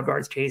in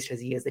Odegaard's case,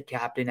 because he is the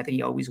captain, I think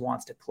he always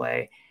wants to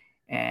play.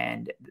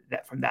 And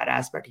that from that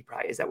aspect,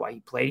 is that why he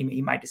played?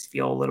 He might just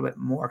feel a little bit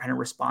more kind of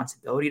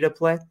responsibility to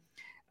play.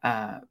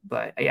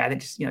 But yeah, I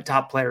think just,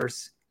 top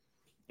players,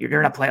 you're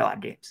going to play a lot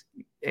of games.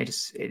 It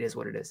is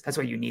what it is. That's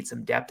why you need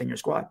some depth in your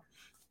squad.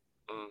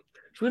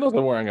 So we know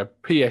they're wearing a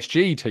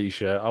PSG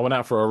t-shirt. I went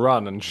out for a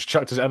run and just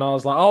chucked it, and I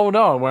was like, "Oh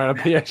no, I'm wearing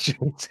a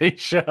PSG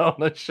t-shirt on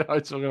the show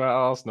talking about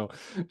Arsenal."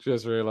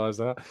 Just realised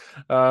that.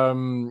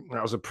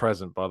 That was a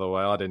present, by the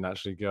way. I didn't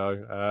actually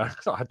go.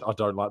 I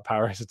don't like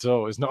Paris at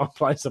all. It's not a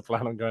place I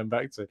plan on going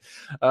back to.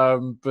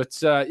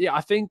 Yeah,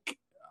 I think,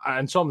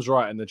 and Tom's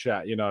right in the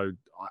chat.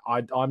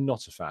 I'm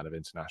not a fan of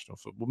international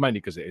football, mainly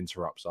because it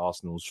interrupts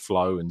Arsenal's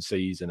flow and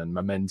season and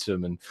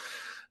momentum, and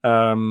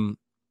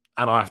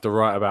I have to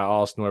write about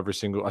Arsenal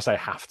I say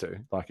have to,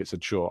 like it's a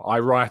chore. I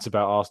write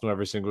about Arsenal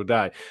every single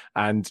day,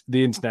 and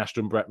the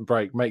international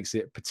break makes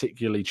it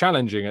particularly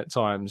challenging at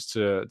times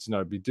to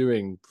be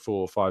doing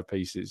 4 or 5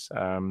 pieces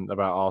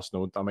about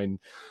Arsenal. I mean,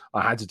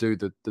 I had to do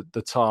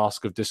the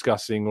task of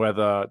discussing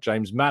whether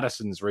James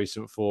Maddison's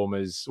recent form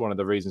is one of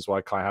the reasons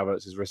why Kai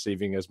Havertz is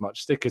receiving as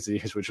much stick as he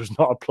is, which was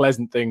not a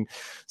pleasant thing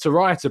to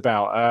write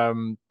about.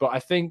 But I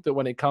think that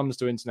when it comes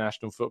to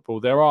international football,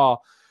 there are,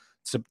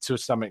 to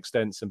some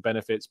extent, some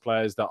benefits.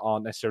 Players that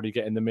aren't necessarily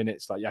getting the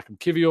minutes, like Jakub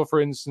Kiwior, for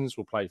instance,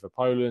 will play for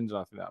Poland, and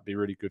I think that would be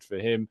really good for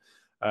him.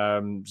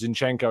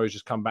 Zinchenko has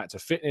just come back to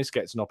fitness,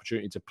 gets an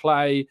opportunity to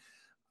play.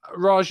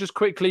 Raj, just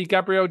quickly,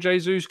 Gabriel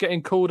Jesus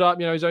getting called up.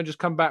 He's only just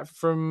come back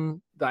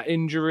from that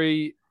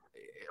injury.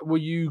 Were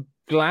you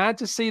glad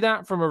to see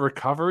that from a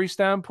recovery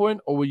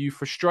standpoint, or were you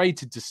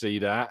frustrated to see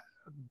that,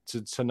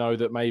 to know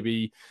that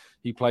maybe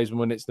he plays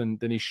more minutes than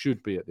he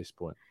should be at this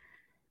point?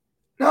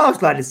 No, I was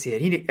glad to see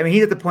it.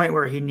 He's at the point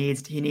where he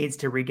needs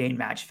to regain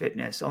match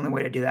fitness. The only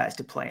way to do that is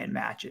to play in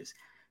matches.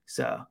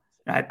 So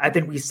I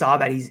think we saw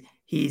that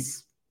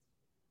he's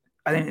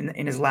I think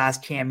in his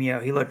last cameo,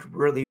 he looked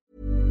really.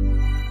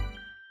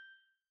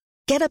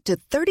 Get up to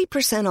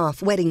 30%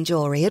 off wedding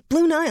jewelry at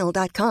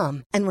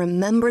BlueNile.com and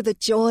remember the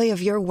joy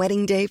of your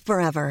wedding day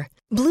forever.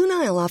 Blue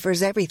Nile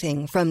offers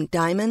everything from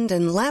diamond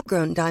and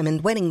lab-grown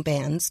diamond wedding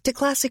bands to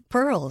classic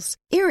pearls,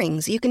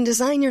 earrings you can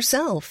design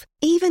yourself,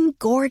 even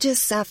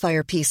gorgeous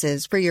sapphire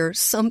pieces for your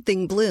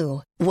something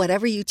blue.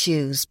 Whatever you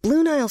choose,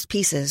 Blue Nile's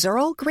pieces are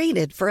all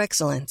graded for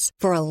excellence,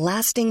 for a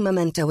lasting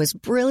memento as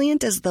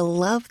brilliant as the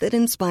love that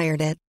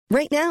inspired it.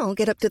 Right now,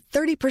 get up to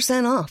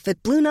 30% off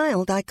at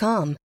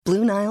BlueNile.com.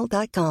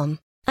 BlueNile.com.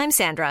 I'm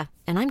Sandra,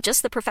 and I'm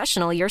just the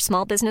professional your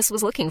small business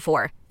was looking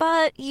for.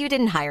 But you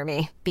didn't hire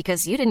me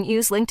because you didn't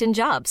use LinkedIn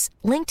Jobs.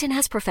 LinkedIn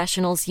has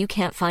professionals you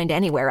can't find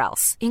anywhere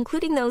else,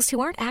 including those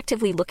who aren't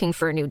actively looking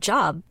for a new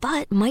job,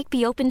 but might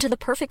be open to the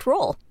perfect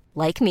role,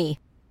 like me.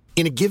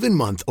 In a given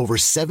month, over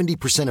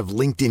 70% of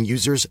LinkedIn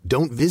users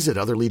don't visit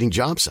other leading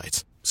job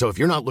sites. So if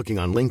you're not looking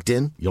on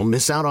LinkedIn, you'll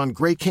miss out on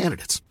great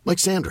candidates like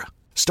Sandra.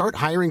 Start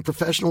hiring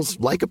professionals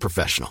like a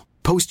professional.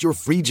 Post your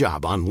free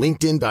job on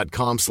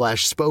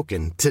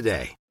linkedin.com/spoken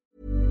today.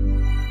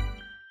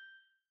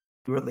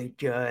 Really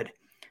good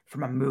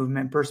from a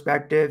movement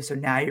perspective. So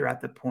now you're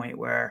at the point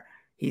where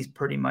he's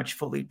pretty much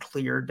fully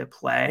cleared to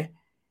play.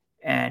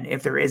 And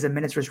if there is a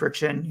minutes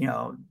restriction,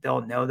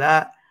 they'll know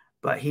that.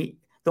 But the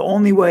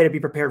only way to be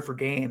prepared for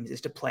games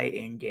is to play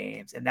in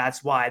games. And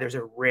that's why there's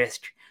a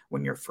risk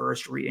when you're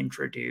first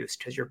reintroduced,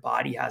 because your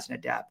body hasn't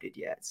adapted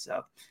yet.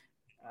 So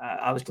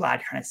I was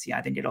glad to kind of see.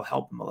 I think it'll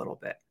help him a little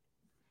bit.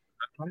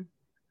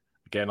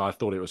 Again, I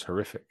thought it was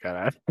horrific.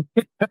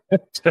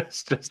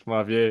 just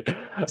my view.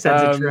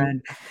 Sense a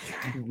trend.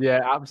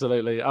 Yeah,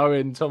 absolutely.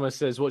 Owen Thomas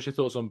says, what's your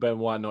thoughts on Ben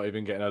White not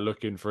even getting a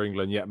look in for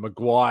England yet?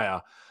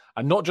 Maguire,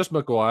 and not just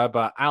Maguire,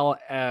 but Al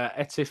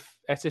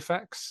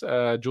Etifax,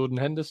 Jordan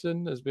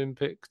Henderson has been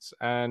picked.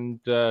 And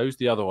who's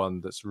the other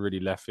one that's really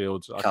left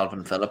field?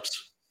 Calvin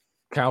Phillips.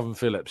 Calvin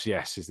Phillips,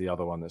 yes, is the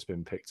other one that's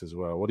been picked as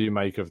well. What do you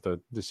make of the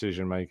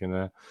decision making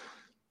there?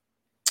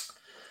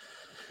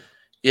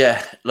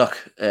 Yeah,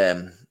 look,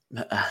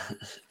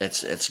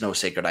 it's no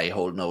secret I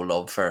hold no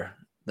love for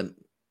the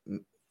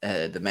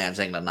men's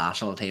England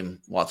national team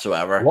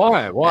whatsoever.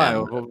 Why?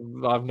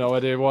 I've no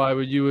idea why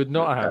you would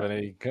not have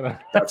any.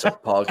 That's a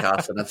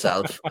podcast in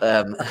itself.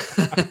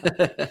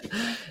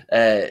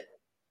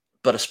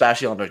 But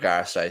especially under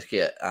Gareth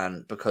Southgate,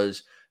 and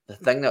because the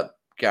thing that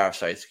Gareth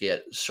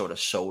Southgate sort of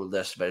sold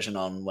this vision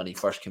on when he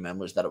first came in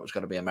was that it was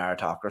going to be a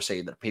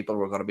meritocracy, that people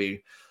were going to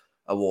be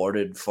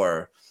awarded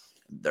for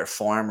their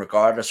form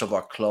regardless of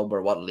what club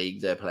or what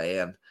league they play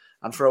in.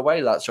 And for a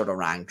while that sort of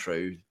rang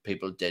true.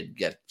 People did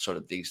get sort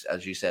of these,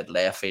 as you said,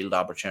 left field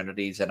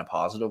opportunities in a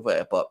positive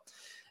way, but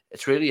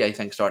it's really, I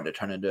think, starting to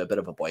turn into a bit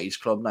of a boys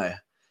club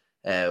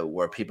now,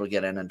 where people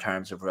get in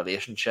terms of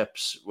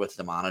relationships with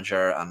the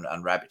manager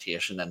and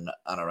reputation and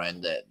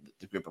around the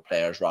group of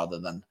players, rather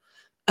than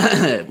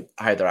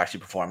how they're actually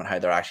performing, how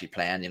they're actually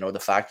playing. The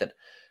fact that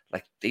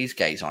like these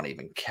guys aren't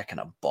even kicking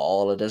a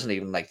ball. It isn't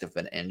even like they've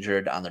been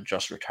injured and they're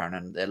just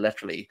returning. They're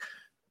literally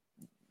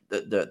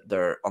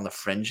they're on the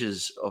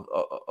fringes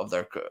of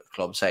their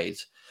club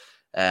sides.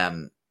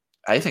 I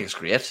think it's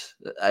great.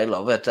 I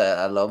love it.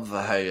 I love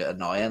how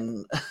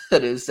annoying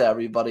it is to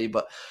everybody.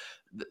 But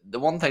the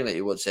one thing that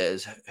you would say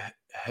is,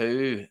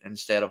 who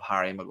instead of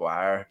Harry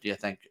Maguire do you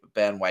think?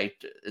 Ben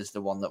White is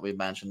the one that we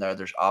mentioned there.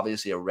 There's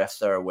obviously a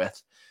rift there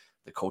with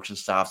the coaching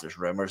staff. There's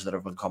rumours that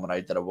have been coming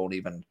out that I won't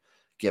even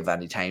give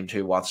any time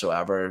to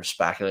whatsoever,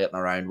 speculating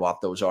around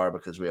what those are,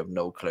 because we have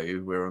no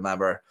clue. We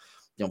remember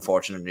the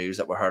unfortunate news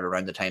that we heard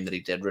around the time that he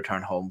did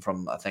return home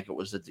from, I think it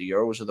was the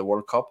Euros or the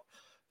World Cup,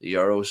 the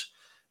Euros.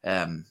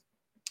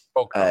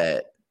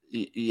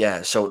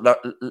 Yeah. So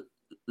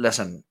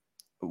listen,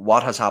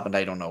 what has happened,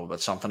 I don't know, but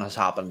something has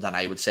happened. And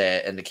I would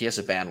say in the case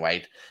of Ben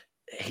White,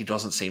 he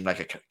doesn't seem like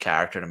a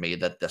character to me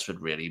that this would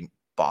really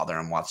bother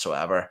him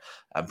whatsoever.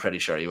 I'm pretty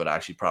sure he would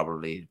actually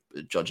probably,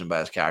 judging by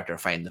his character,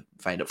 find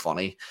it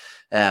funny.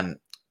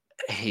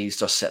 He's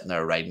just sitting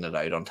there riding it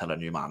out until a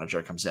new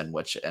manager comes in,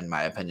 which in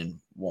my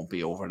opinion won't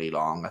be overly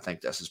long. I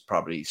think this is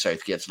probably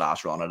Southgate's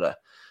last run at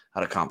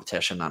a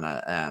competition, and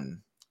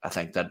I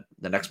think that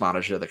the next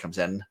manager that comes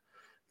in,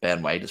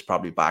 Ben White, is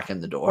probably back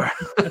in the door.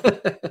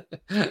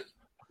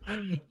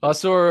 I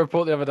saw a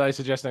report the other day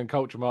suggesting, and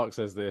Culture Mark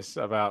says this,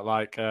 about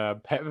like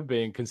Pepe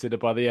being considered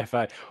by the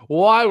FA.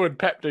 Why would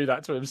Pep do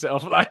that to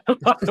himself? Like,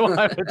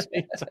 why would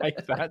he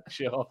take that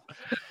job?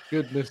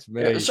 Goodness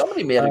me. Yeah,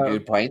 somebody made a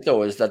good point,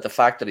 though, is that the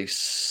fact that he's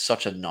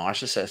such a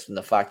narcissist and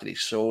the fact that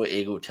he's so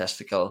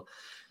egotistical,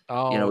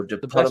 to the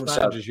put best himself,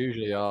 managers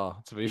usually are,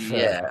 to be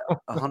fair. Yeah,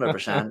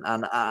 100%.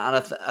 And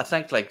I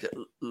think, like,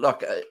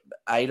 look,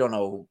 I don't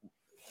know.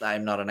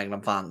 I'm not an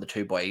England fan. The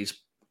two boys,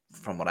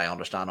 from what I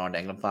understand, aren't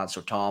England fans.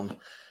 So Tom,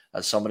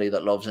 as somebody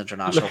that loves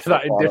international Look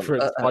at football, that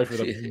indifference, both of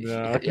them.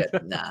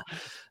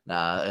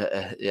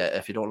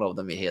 If you don't love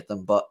them, you hate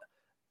them. But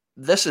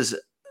this is,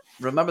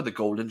 remember the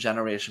golden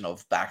generation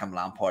of Beckham,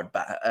 Lampard,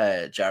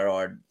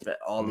 Gerrard,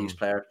 all these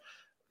players.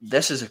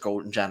 This is a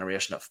golden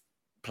generation of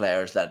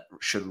players that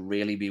should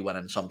really be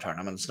winning some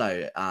tournaments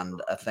now.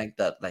 And I think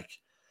that, like,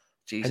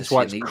 Jesus, that's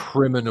why it's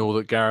criminal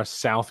that Gareth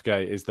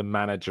Southgate is the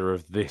manager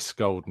of this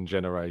golden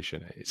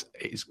generation.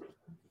 It's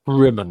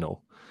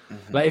criminal.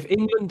 Mm-hmm. Like, if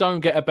England don't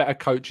get a better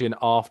coach in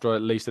after,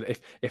 at least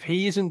if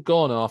he isn't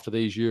gone after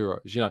these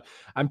Euros,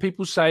 and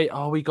people say,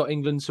 oh, we got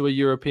England to a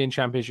European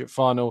Championship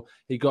final,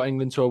 he got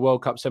England to a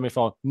World Cup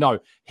semi-final. No,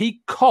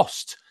 he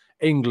cost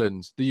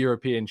England the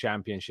European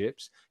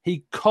Championships.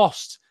 He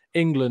cost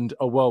England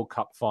a World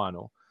Cup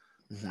final.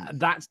 Mm-hmm.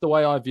 That's the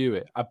way I view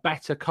it. A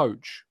better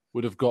coach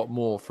would have got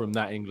more from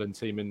that England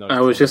team in those. I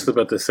was just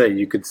about to say,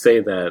 you could say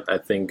that. I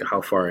think how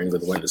far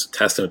England went is a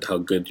testament to how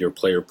good your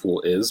player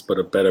pool is, but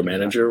a better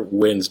manager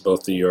wins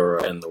both the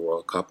Euro and the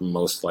World Cup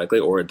most likely,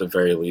 or at the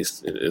very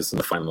least it is in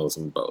the finals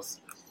in both.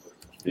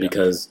 Yeah.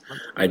 Because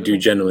I do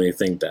genuinely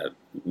think that,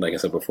 like I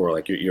said before,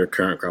 like your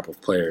current crop of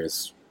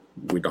players,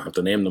 we don't have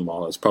to name them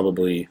all, is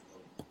probably,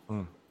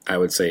 I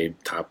would say,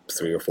 top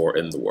 3 or 4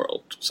 in the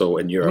world. So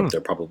in Europe,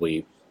 they're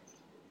probably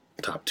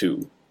top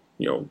 2.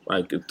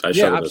 I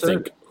struggle to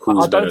think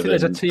who's I don't better think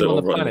there's a than team the on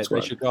the overall planet they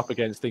squad. should go up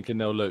against thinking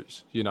they'll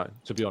lose,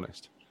 to be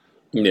honest.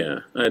 Yeah,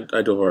 I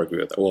don't agree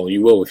with that. Well,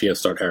 you will if you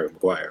start Harry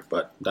Maguire,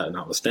 but that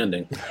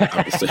notwithstanding,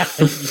 obviously.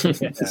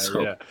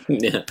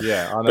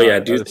 Yeah, I know. But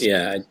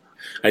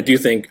I do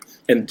think,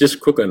 and just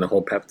quickly on the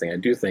whole Pep thing, I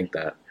do think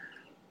that,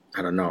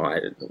 I don't know,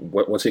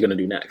 what's he going to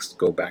do next?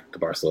 Go back to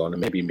Barcelona,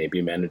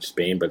 maybe manage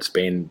Spain, but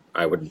Spain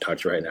I wouldn't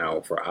touch right now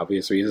for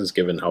obvious reasons,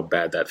 given how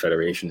bad that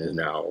federation is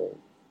now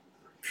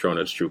showing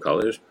its true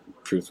colors,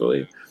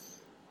 truthfully.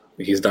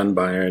 He's done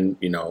Bayern,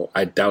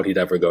 I doubt he'd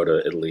ever go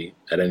to Italy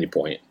at any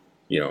point,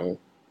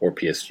 or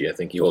PSG. I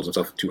think he holds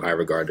himself in too high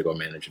regard to go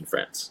manage in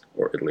France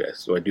or Italy.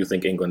 So I do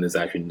think England is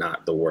actually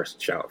not the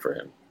worst shout for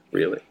him,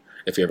 really,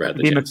 if he ever had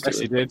the chance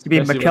to. To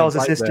be Mikel's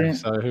assistant.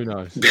 So who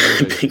knows?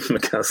 Being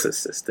Mikel's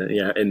assistant.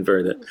 Yeah,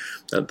 invert it.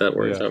 That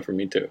works out for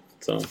me too.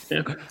 So,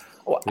 yeah.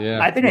 Well,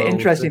 I think an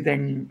interesting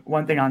thing,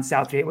 one thing on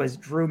Southgate was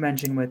Drew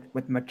mentioned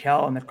with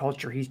Mikel and the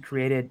culture he's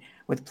created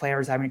with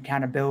players having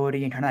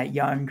accountability and kind of that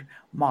young,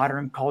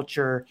 modern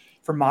culture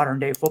for modern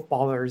day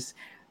footballers.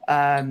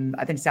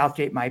 I think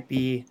Southgate might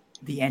be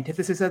the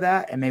antithesis of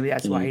that. And maybe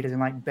that's why he doesn't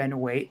like Ben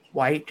White,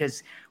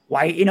 because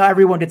White,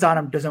 everyone gets on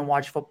him, doesn't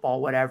watch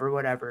football,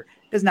 whatever.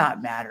 Does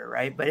not matter,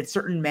 right? But it's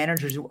certain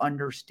managers who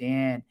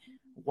understand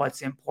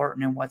what's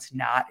important and what's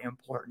not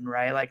important,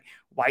 right? Like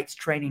White's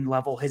training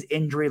level, his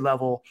injury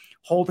level.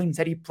 Holding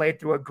said he played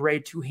through a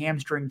grade 2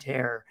 hamstring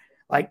tear.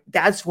 Like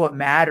that's what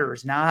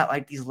matters, not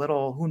like these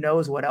little, who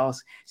knows what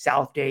else,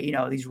 Southgate,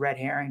 these red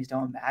herrings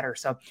don't matter.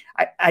 So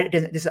I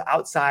just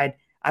outside,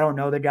 I don't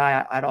know the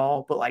guy at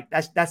all, but like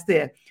that's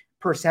the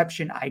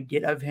perception I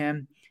get of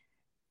him.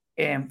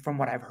 And from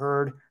what I've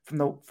heard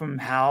from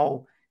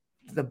how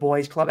the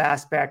boys club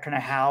aspect, kind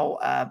of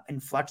how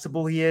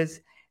inflexible he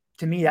is,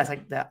 to me, that's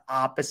like the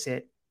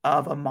opposite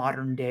of a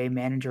modern day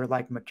manager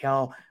like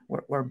Mikel,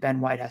 where Ben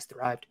White has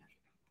thrived.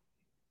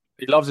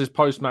 He loves his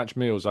post-match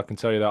meals, I can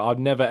tell you that. I'd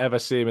never, ever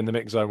see him in the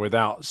mix zone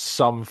without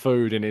some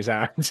food in his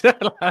hand.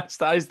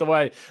 That is the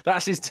way.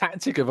 That's his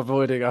tactic of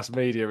avoiding us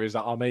media, is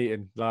that I'm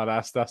eating. No,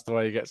 that's the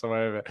way he gets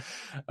away with it.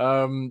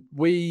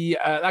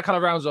 That kind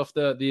of rounds off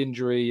the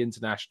injury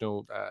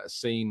international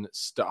scene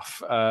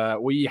stuff.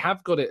 We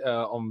have got it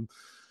on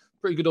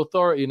pretty good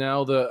authority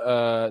now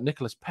that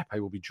Nicolas Pepe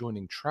will be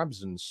joining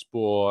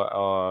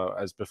Trabzonspor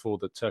as before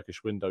the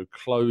Turkish window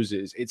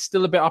closes. It's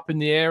still a bit up in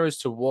the air as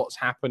to what's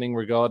happening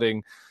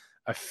regarding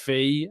a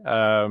fee.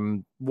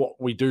 What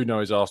we do know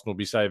is Arsenal will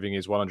be saving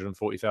his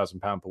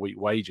 £140,000 per week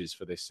wages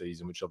for this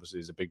season, which obviously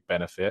is a big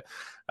benefit.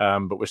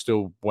 But we're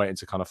still waiting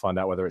to kind of find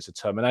out whether it's a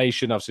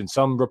termination. I've seen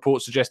some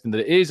reports suggesting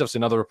that it is. I've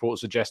seen other reports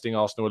suggesting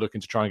Arsenal are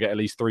looking to try and get at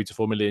least 3 to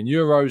 4 million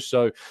euros.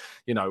 So,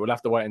 we'll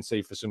have to wait and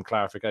see for some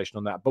clarification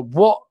on that. But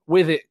what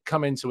with it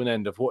coming to an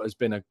end of what has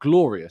been a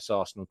glorious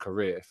Arsenal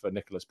career for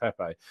Nicolas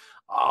Pepe,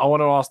 I want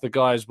to ask the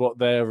guys what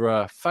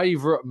their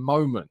favourite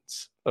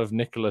moment of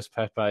Nicolas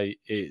Pepe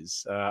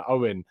is.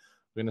 Owen,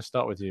 we're going to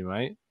start with you,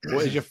 mate.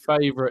 What is your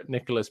favourite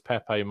Nicolas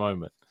Pepe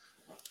moment?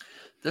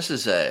 This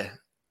is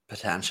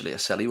potentially a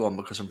silly one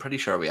because I'm pretty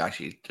sure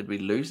did we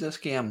lose this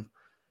game?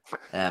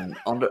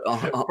 Under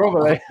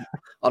Probably.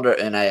 Under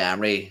Unai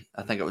Emery,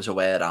 I think it was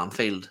away at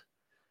Anfield.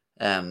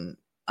 And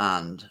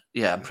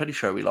yeah, I'm pretty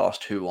sure we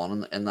lost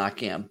 2-1 in that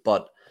game.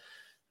 But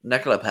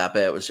Nicolas Pepe,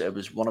 it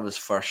was one of his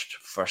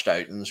first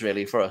outings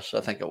really for us,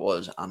 I think it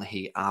was, and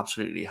he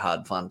absolutely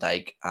had Van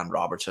Dijk and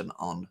Robertson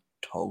on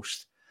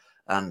toast.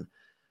 And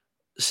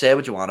say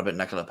what you want about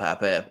Nicolas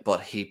Pepe,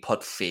 but he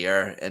put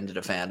fear into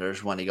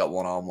defenders when he got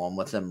one-on-one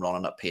with them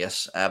running at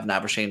pace. I've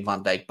never seen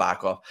Van Dijk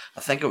back off. I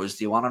think it was,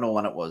 do you want to know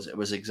when it was? It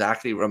was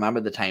exactly, remember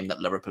the time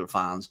that Liverpool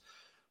fans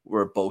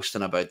were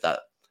boasting about that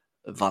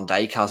Van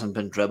Dijk hasn't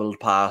been dribbled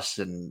past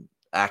in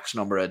X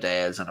number of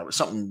days, and it was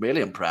something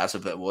really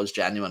impressive. It was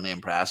genuinely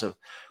impressive.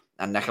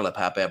 And Nicolas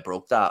Pepe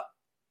broke that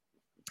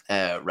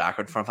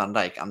record for Van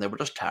Dijk, and they were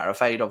just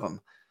terrified of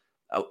him.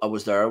 I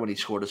was there when he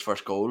scored his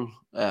first goal,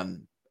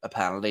 a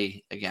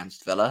penalty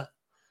against Villa.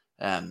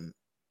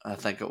 I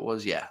think it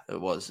was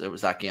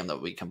that game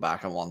that we come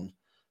back and won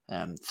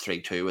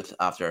 3-2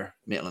 after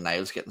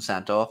Maitland-Niles getting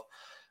sent off.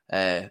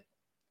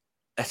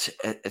 It's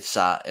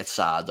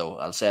sad though.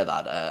 I'll say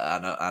that.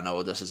 I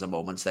know this is a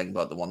moment's thing,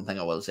 but the one thing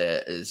I will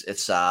say is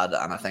it's sad,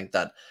 and I think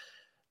that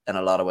in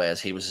a lot of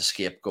ways he was a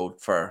scapegoat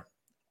for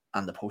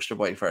and the poster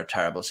boy for a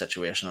terrible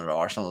situation at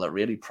Arsenal that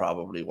really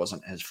probably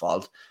wasn't his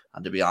fault.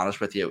 And to be honest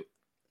with you,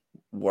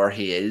 where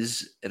he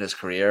is in his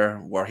career,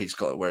 where his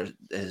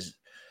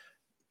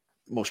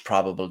most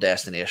probable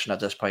destination at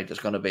this point is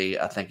going to be,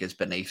 I think, is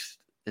beneath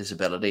his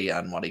ability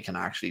and what he can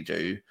actually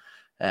do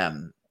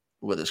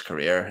with his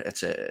career.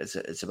 It's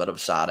a bit of a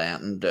sad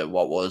end to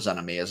what was an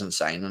amazing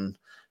signing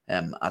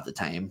at the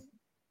time.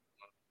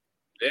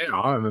 Yeah,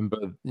 I remember,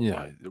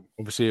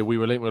 obviously we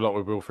were linked a lot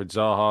with Wilfried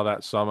Zaha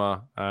that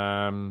summer.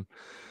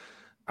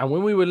 And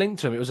when we were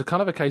linked to him, it was a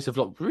kind of a case of,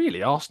 like,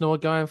 really, Arsenal are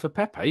going for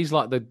Pepe. He's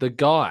like the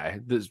guy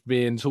that's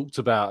being talked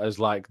about as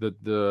like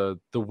the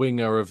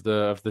winger of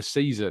the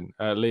season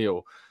at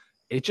Lille.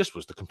 it just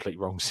was the complete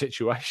wrong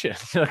situation,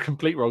 a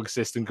complete wrong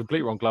system,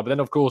 complete wrong club. And then,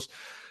 of course,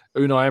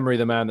 Unai Emery,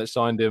 the man that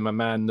signed him, a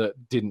man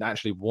that didn't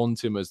actually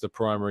want him as the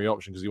primary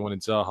option because he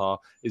wanted Zaha,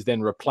 is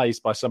then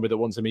replaced by somebody that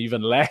wants him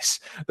even less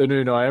than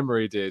Unai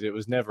Emery did. It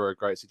was never a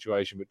great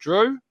situation. But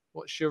Drew,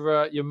 what's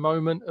your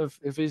moment of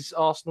his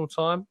Arsenal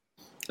time?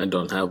 I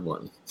don't have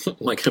one.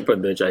 Like I put,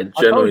 I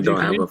generally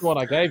don't have one.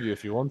 I gave you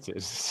if you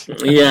wanted.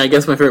 Yeah, I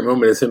guess my favorite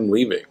moment is him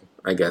leaving.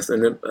 I guess,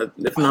 and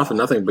if not for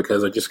nothing,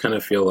 because I just kind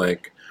of feel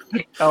like,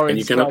 and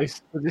you kind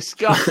of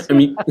disgust. I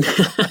mean.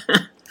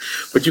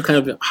 But you kind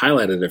of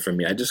highlighted it for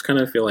me. I just kind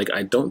of feel like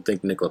I don't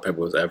think Nicolas Pepe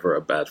was ever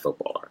a bad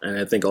footballer. And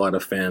I think a lot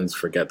of fans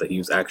forget that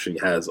he actually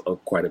has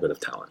quite a bit of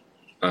talent.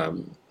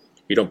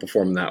 You don't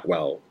perform that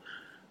well,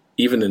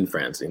 even in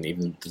France, and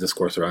even the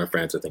discourse around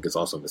France I think is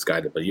also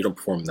misguided, but you don't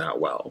perform that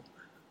well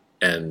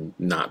and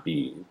not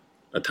be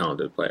a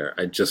talented player.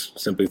 I just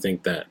simply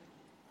think that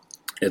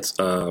it's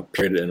a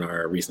period in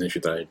our recent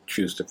history that I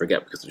choose to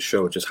forget because it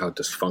showed just how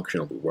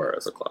dysfunctional we were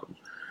as a club.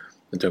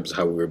 In terms of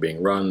how we were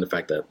being run, the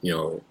fact that,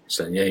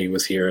 Sanyei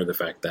was here, the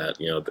fact that,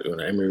 the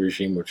Unai Emery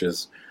regime, which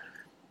is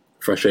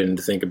frustrating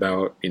to think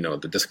about,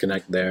 the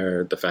disconnect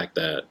there, the fact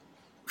that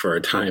for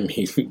a time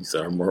he was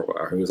our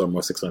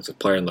most expensive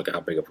player, and look at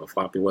how big of a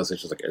flop he was.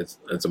 It's just like,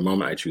 it's a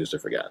moment I choose to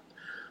forget.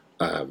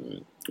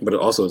 But it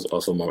also is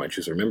a moment I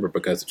choose to remember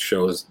because it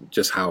shows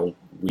just how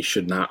we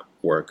should not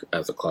work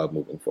as a club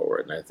moving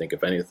forward. And I think,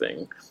 if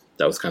anything,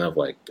 that was kind of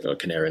like a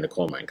canary in the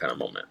coal mine kind of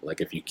moment. Like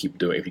if you keep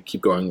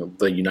going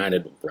the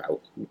United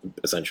route,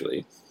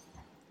 essentially,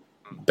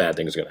 bad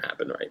things are going to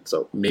happen, right?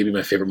 So maybe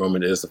my favorite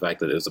moment is the fact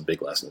that it was a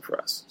big lesson for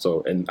us.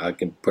 So, and I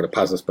can put a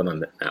positive spin on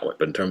that one.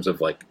 But in terms of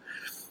like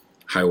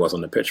how he was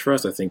on the pitch for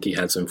us, I think he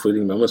had some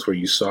fleeting moments where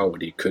you saw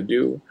what he could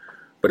do,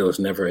 but it was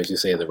never, as you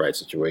say, the right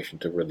situation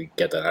to really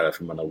get that out of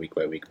him on a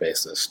week-by-week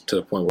basis, to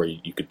the point where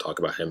you could talk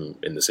about him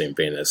in the same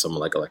vein as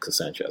someone like Alexis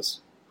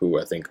Sanchez, who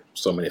I think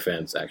so many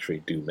fans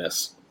actually do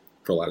miss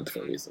for a lot of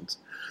different reasons.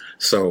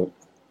 So,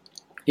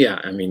 yeah,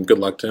 I mean, good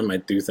luck to him. I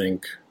do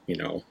think,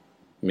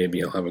 maybe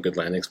he'll have a good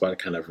landing spot,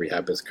 kind of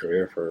rehab his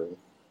career for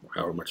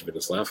however much of it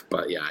is left.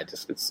 But, yeah,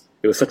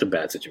 it was such a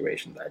bad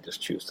situation that I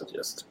just choose to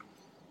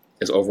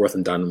it's over with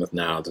and done with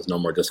now. There's no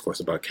more discourse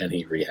about can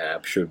he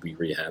rehab, should we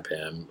rehab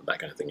him, that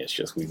kind of thing. It's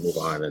just we move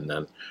on, and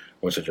then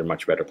we're in such a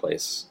much better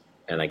place.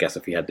 And I guess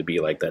if he had to be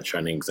like that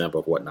shining example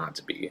of what not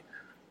to be,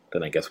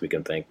 then I guess we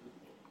can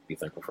be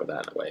thankful for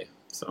that in a way.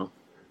 So,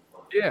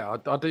 yeah,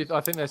 I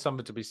think there's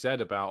something to be said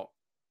about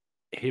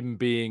him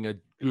being a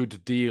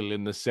good deal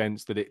in the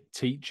sense that it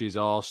teaches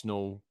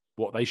Arsenal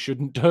what they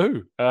shouldn't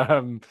do.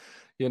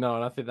 And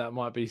I think that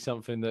might be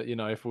something that,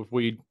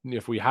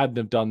 if we hadn't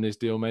have done this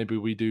deal, maybe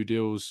we do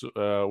deals,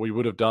 we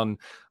would have done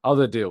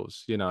other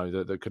deals,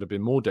 that could have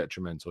been more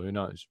detrimental. Who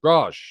knows?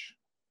 Raj.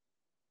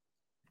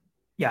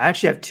 Yeah, I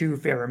actually have two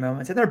favorite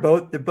moments, and they're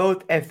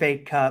both FA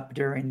Cup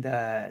during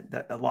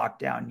the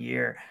lockdown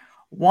year.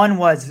 One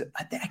was,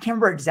 I can't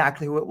remember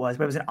exactly who it was,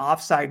 but it was an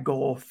offside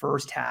goal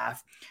first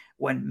half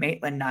when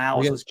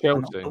Maitland-Niles was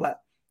Chelsea. What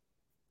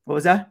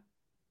was that?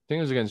 I think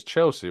it was against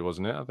Chelsea,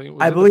 wasn't it?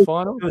 I believe the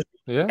final.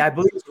 I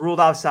believe it was ruled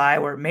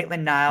offside where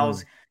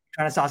Maitland-Niles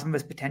trying to saw some of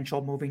his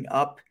potential moving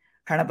up,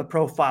 kind of the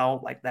profile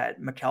like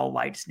that Mikel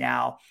likes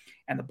now,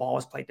 and the ball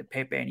was played to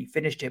Pepe and he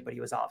finished it, but he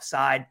was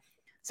offside.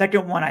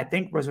 Second one, I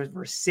think, was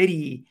for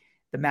City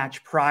the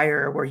match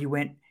prior where he's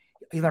on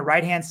the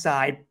right-hand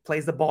side,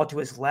 plays the ball to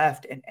his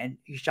left, and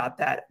he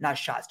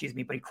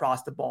but he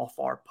crossed the ball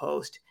far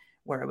post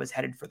where it was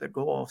headed for the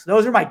goal. So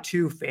those are my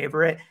two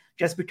favorite,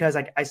 just because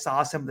I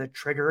saw some of the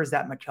triggers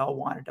that Mikel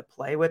wanted to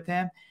play with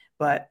him.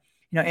 But,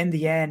 in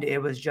the end,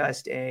 it was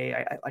just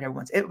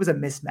it was a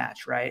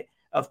mismatch, right,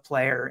 of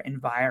player,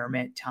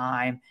 environment,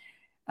 time.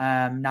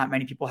 Not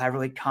many people have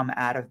really come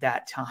out of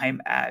that time,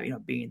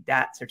 being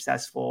that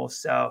successful.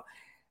 So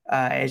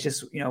it's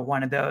just,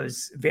 one of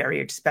those very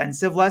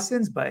expensive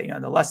lessons, but,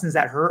 the lessons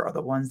that hurt are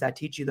the ones that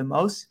teach you the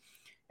most.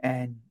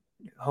 And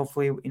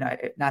hopefully,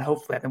 not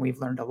hopefully, I think we've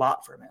learned a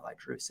lot from it, like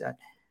Drew said.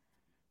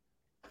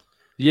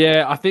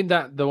 Yeah, I think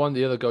that the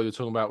other goal you're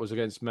talking about was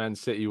against Man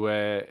City,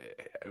 where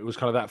it was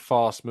kind of that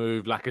fast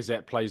move.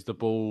 Lacazette plays the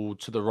ball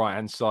to the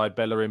right-hand side.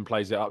 Bellerin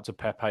plays it up to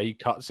Pepe. He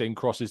cuts in,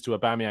 crosses to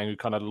Aubameyang, who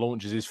kind of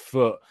launches his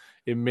foot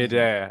in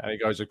midair, and it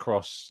goes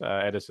across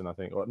Ederson, I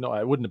think. Or, no,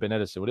 it wouldn't have been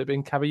Ederson. Would it have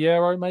been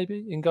Caballero,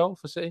 maybe, in goal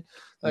for City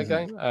that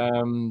game?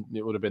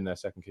 It would have been their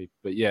second keeper.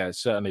 But, yeah,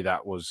 certainly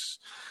that was...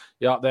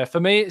 Yeah, up there. For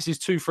me, it's his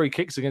 2 free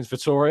kicks against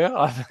Vitoria.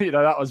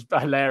 That was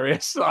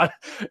hilarious.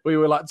 We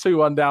were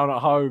 2-1 down at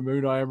home.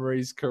 Unai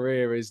Emery's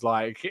career is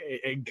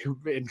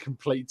in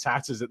complete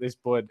tatters at this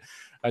point.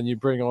 And you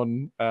bring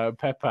on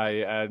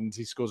Pepe, and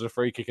he scores a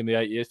free kick in the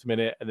 80th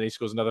minute, and then he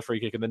scores another free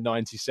kick in the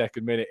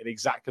 92nd minute in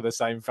exactly the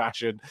same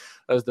fashion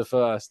as the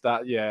first.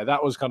 That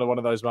was kind of one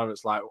of those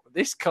moments.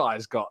 This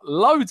guy's got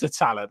loads of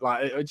talent.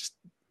 It just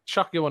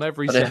chuck him on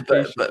every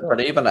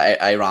but even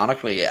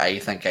ironically, I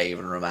think I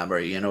even remember,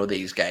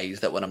 these guys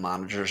that when a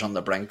manager's on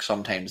the brink,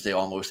 sometimes they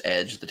almost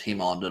edge the team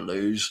on to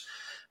lose.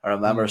 I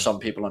remember some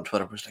people on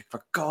Twitter was like,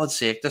 for God's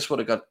sake, this would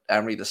have got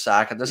Emery the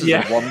sack, and this is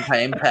a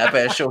one-time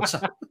Pepe show.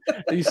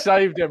 He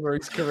saved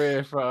Emery's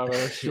career for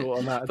a short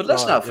amount of But time.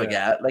 let's not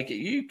forget, like,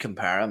 you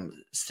compare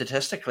him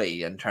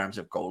statistically in terms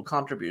of goal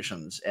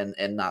contributions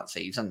in that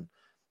season,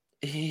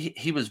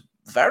 he was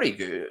very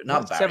good.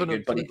 Not very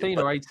good, but 17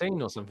 or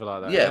 18 or something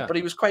like that. Yeah, but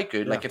he was quite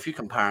good. Yeah. Like, if you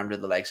compare him to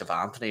the likes of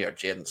Anthony or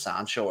Jadon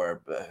Sancho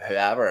or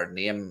whoever,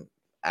 name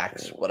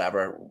X,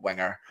 whatever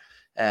winger,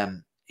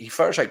 he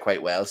fares out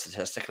quite well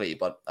statistically,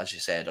 but as you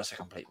say, just a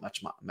complete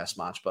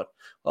mismatch. But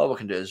all we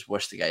can do is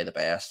wish the guy the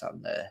best,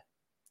 and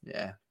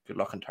good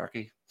luck in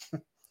Turkey.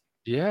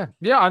 Yeah,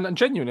 and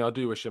genuinely, I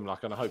do wish him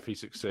luck, and I hope he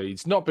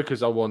succeeds. Not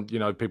because I want,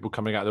 people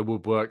coming out of the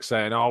woodwork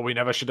saying, "Oh, we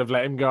never should have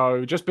let him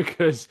go," just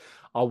because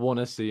I want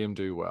to see him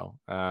do well.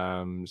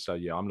 So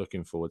yeah, I'm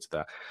looking forward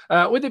to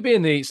that. With it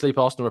being the Sleep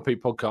Arsenal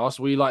Repeat podcast,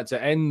 we like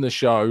to end the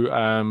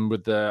show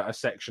with a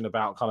section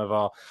about kind of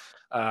our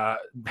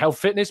health,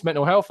 fitness,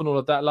 mental health, and all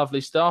of that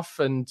lovely stuff.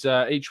 And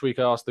each week,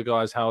 I ask the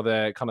guys how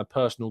their kind of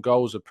personal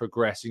goals are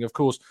progressing. Of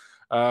course.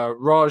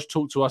 Raj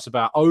talked to us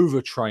about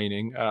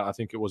overtraining. I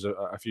think it was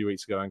a few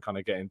weeks ago, and kind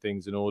of getting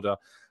things in order.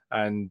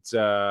 And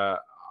I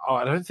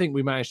don't think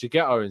we managed to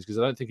get Owens because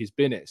I don't think he's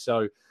been it.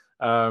 So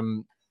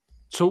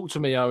talk to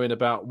me, Owen,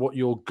 about what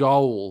your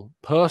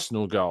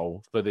personal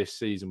goal for this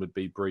season would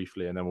be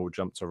briefly, and then we'll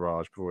jump to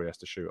Raj before he has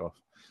to shoot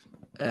off.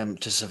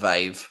 To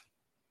survive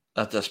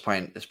at this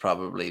point is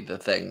probably the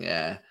thing.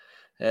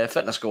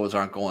 Fitness goals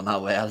aren't going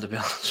that well, to be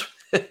honest.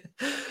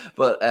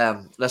 But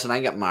listen,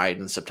 I get married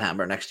in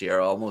September next year,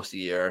 almost a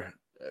year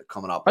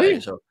coming up.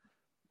 So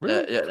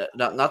really?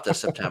 Not this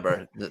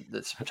September,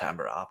 the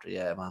September after.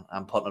 Yeah, man,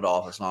 I'm putting it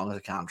off as long as I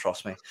can.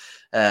 Trust me.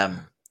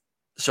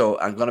 So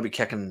I'm going to be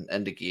kicking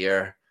into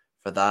gear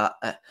for that.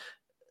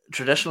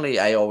 Traditionally,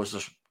 I always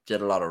just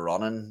did a lot of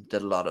running,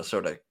 did a lot of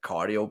sort of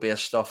cardio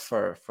based stuff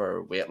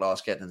for weight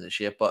loss, getting into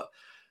shape. But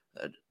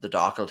the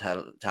doc will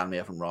tell me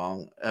if I'm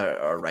wrong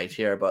or right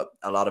here, but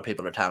a lot of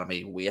people are telling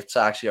me weights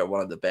actually are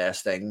one of the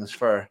best things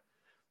for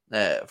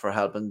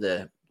helping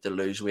to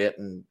lose weight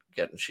and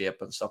get in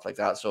shape and stuff like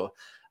that. So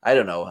I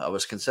don't know. I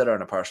was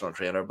considering a personal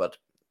trainer, but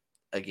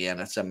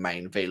again, it's a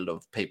minefield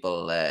of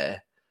people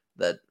that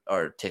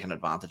are taking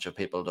advantage of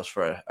people just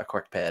for a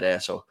quick payday.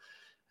 So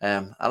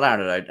I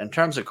learned it out. In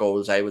terms of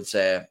goals, I would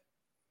say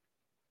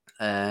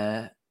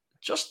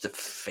just to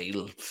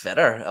feel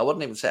fitter. I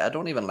wouldn't even say, I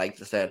don't even like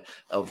to say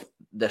of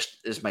this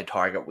is my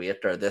target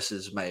weight or this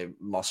is my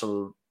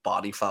muscle,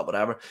 body fat,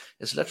 whatever.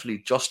 It's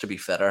literally just to be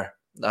fitter.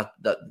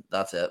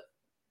 That's it.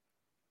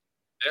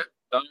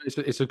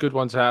 It's a good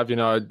one to have.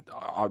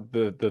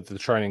 The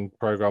training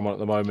program at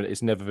the moment,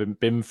 it's never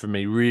been for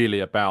me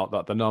really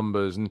about the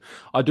numbers, and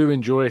I do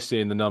enjoy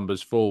seeing the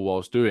numbers fall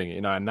whilst doing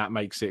it, and that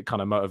makes it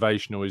kind of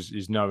motivational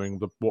is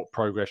knowing what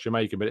progress you're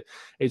making. But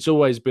it's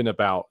always been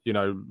about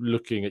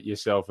looking at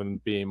yourself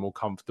and being more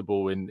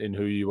comfortable in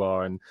who you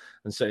are, and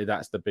certainly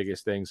that's the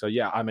biggest thing. So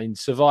yeah, I mean,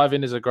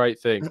 surviving is a great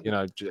thing.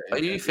 Are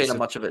you feeling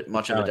much of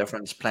a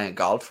difference playing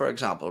golf, for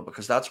example?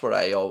 Because that's where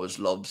I always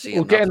love seeing.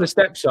 Well, getting the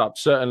steps up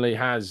certainly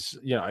has.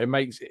 It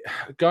makes it,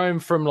 going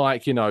from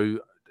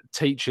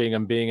teaching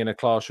and being in a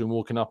classroom,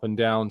 walking up and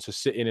down, to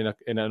sitting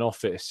in an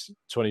office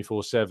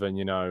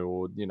 24/7,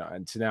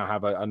 and to now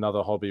have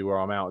another hobby where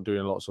I'm out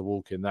doing lots of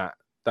walking. That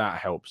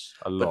helps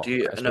a lot. But do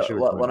you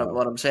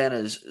what I'm saying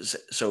is,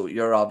 so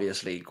you're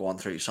obviously going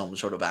through some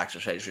sort of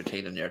exercise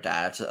routine and your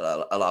diet's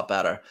a lot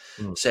better.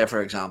 Say,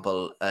 for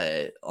example,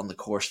 on the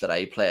course that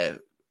I play,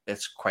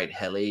 it's quite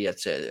hilly.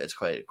 It's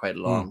quite a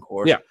long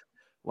course. Yeah.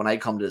 When I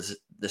come to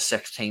the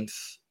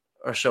 16th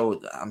or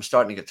so, I'm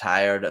starting to get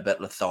tired, a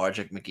bit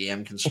lethargic. My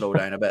game can slow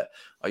down a bit.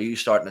 Are you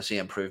starting to see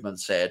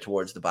improvements, say,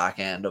 towards the back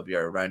end of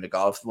your round of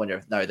golf now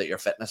that your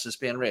fitness is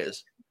being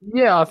raised?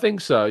 Yeah, I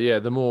think so. Yeah,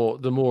 the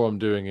more I'm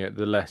doing it,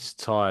 the less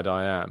tired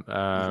I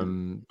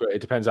am. But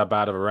it depends how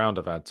bad of a round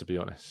I've had, to be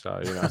honest.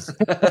 So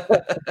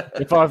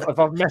if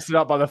I've messed it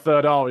up by the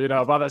third hole,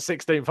 by the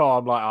 16th hole,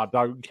 I'm like, I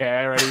don't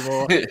care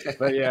anymore.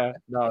 But yeah,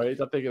 no, I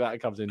think that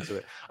comes into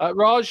it.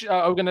 Raj,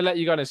 I'm going to let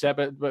you go in a sec,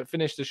 but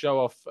finish the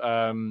show off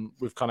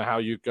with kind of how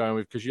you're going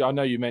with, because I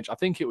know you mentioned, I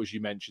think it was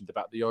you mentioned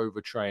about the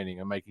overtraining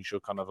and making sure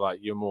kind of like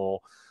you're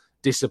more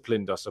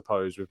disciplined, I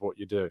suppose, with what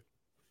you do.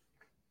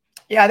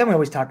 Yeah, then we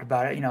always talk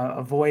about it,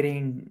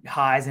 avoiding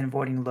highs and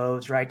avoiding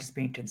lows, right? Just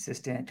being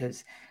consistent,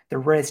 because the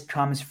risk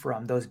comes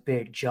from those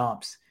big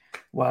jumps,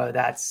 whether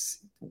that's,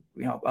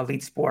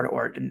 elite sport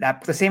or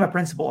that. The same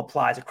principle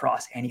applies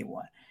across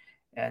anyone.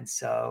 And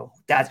so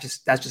that's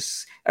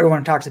just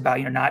everyone talks about,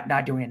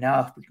 not doing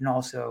enough. We can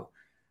also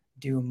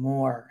do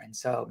more. And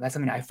so that's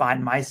something I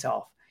find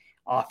myself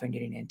often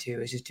getting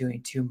into, is just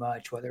doing too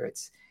much, whether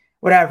it's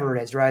whatever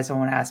it is, right?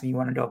 Someone asked me, you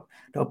want to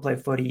go play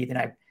footy?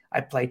 Then I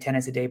played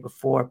tennis a day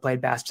before,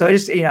 played basketball.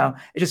 So it's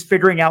just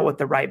figuring out what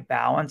the right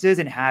balance is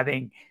and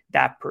having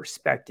that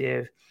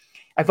perspective.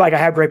 I feel like I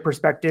have great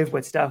perspective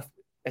with stuff,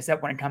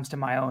 except when it comes to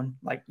my own,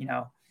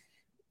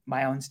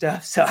 my own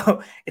stuff.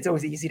 So it's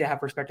always easy to have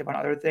perspective on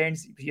other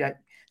things. So you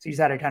just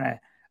had to kind of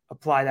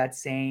apply that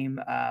same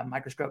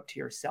microscope to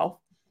yourself.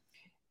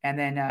 And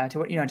then to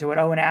what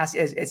Owen asked,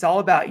 is it's all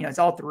about, it's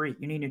all three.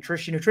 You need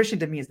nutrition. Nutrition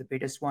to me is the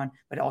biggest one,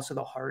 but also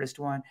the hardest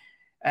one.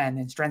 And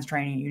then strength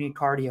training, you need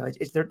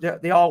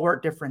cardio. They all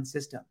work different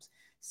systems.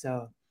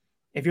 So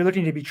if you're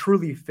looking to be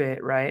truly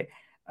fit, right,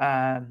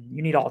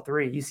 you need all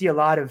three. You see a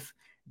lot of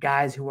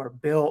guys who are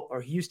built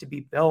or used to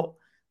be built,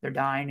 they're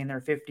dying in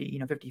their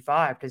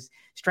 55, because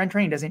strength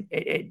training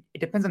it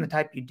depends on the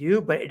type you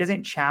do, but it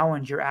doesn't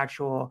challenge your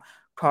actual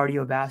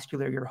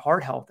cardiovascular, your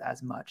heart health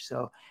as much.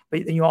 So,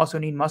 but then you also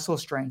need muscle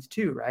strength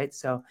too, right?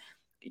 So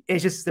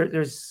it's just,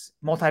 there's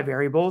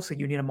multivariables. So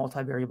you need a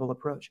multivariable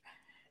approach.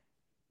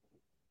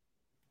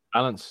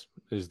 Balance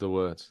is the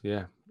word.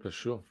 Yeah, for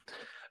sure.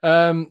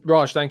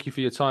 Raj, thank you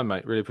for your time,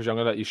 mate. Really appreciate it. I'm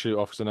going to let you shoot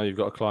off because I know you've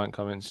got a client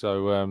coming,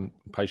 so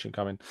patient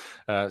coming.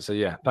 So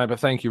yeah, but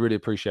thank you. Really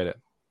appreciate it.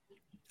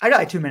 I got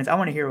like 2 minutes. I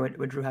want to hear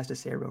what Drew has to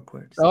say real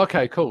quick. So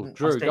okay, cool.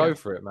 Drew, go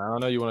for it, man. I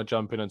know you want to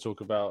jump in and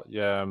talk about,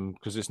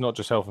 because it's not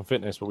just health and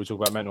fitness, but we talk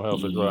about mental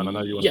health as well. And I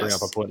know you want to bring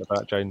up a point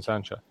about Jadon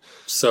Sancho.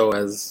 So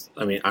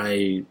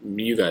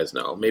you guys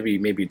know,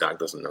 maybe Doc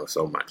doesn't know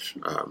so much,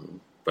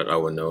 but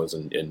Owen knows,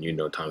 and you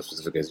know Tom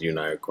specifically, because you and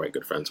I are quite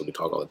good friends, so we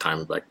talk all the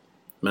time. Like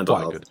mental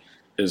health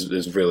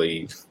is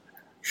really.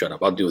 Shut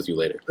up! I'll deal with you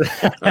later.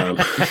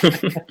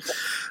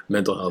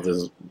 Mental health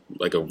is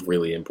like a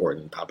really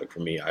important topic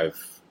for me.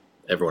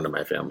 Everyone in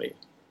my family,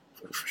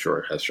 for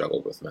sure, has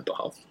struggled with mental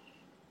health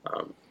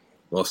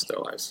most of their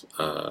lives.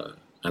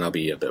 And I'll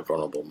be a bit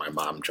vulnerable. My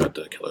mom tried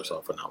to kill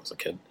herself when I was a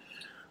kid.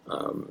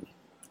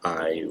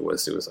 I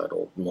was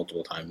suicidal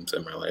multiple times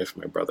in my life.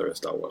 My brother has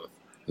dealt with,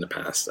 in the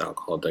past,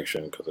 alcohol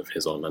addiction because of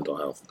his own mental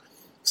health.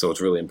 So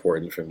it's really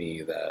important for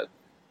me that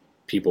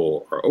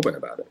people are open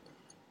about it.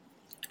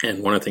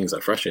 And one of the things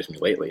that frustrates me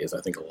lately is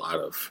I think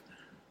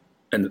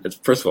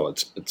first of all,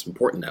 it's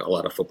important that a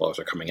lot of footballers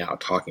are coming out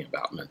talking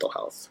about mental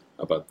health,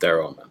 about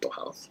their own mental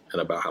health,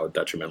 and about how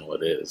detrimental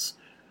it is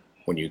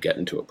when you get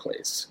into a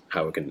place,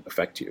 how it can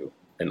affect you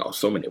in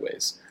so many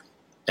ways.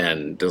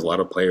 And there's a lot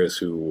of players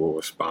who will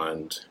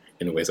respond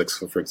in ways like,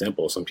 so for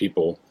example, some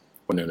people,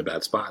 when they're in a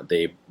bad spot,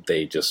 they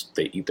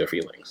eat their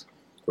feelings,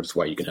 which is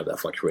why you can have that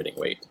fluctuating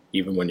weight,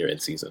 even when you're in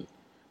season.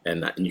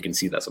 And you can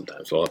see that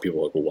sometimes. So a lot of people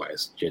are like, well, why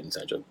is Jadon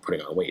Sancho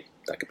putting on weight?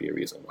 That could be a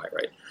reason why,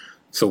 right?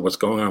 So what's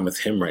going on with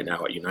him right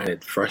now at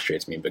United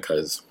frustrates me,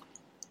 because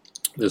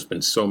there's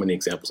been so many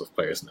examples of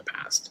players in the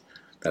past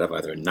that have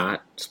either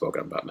not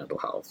spoken about mental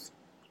health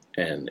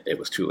and it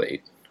was too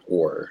late,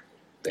 or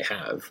they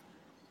have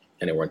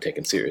and they weren't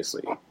taken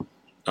seriously.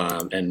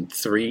 And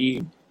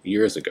 3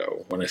 years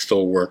ago, when I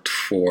still worked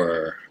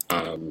for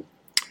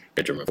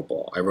German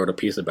football, I wrote a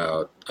piece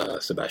about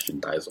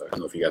Sebastian Deisler. I don't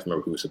know if you guys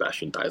remember who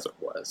Sebastian Deisler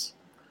was,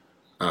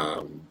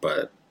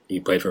 but he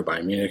played for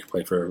Bayern Munich,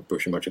 played for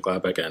Borussia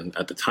Mönchengladbach, and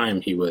at the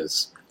time he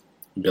was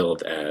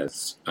billed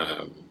as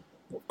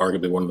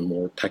arguably one of the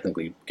more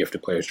technically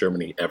gifted players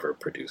Germany ever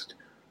produced.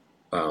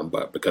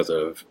 But because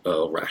of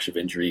a rash of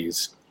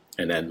injuries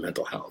and then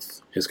mental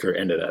health, his career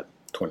ended at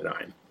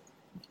 29.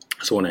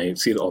 So when I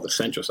see all the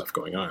Sancho stuff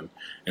going on,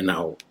 and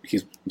now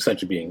he's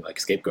essentially being like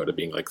scapegoated,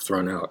 being like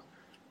thrown out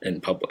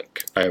in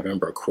public, I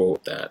remember a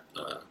quote that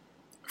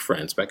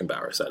Franz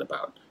Beckenbauer said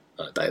about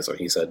Deisler.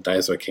 He said,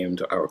 Deisler came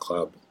to our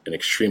club an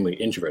extremely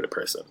introverted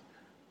person,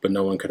 but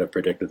no one could have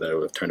predicted that it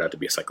would have turned out to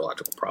be a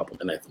psychological problem.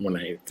 And when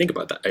I think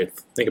about that, I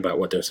think about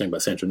what they're saying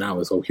about Sancho now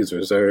is, oh, he's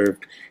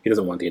reserved, he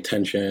doesn't want the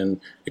attention,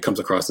 it comes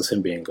across as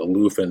him being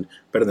aloof and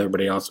better than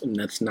everybody else, and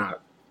that's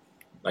not,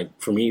 like,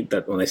 for me,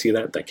 that when I see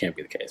that, that can't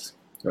be the case,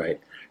 right?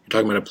 You're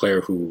talking about a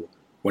player who,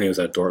 when he was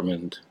at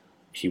Dortmund,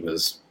 he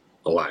was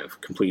alive,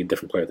 completely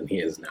different player than he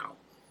is now.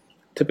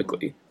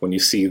 Typically, when you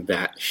see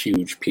that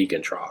huge peak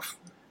and trough,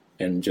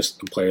 and just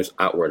the player's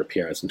outward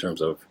appearance in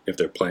terms of if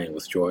they're playing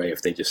with joy,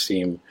 if they just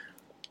seem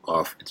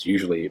off, it's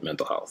usually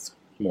mental health,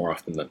 more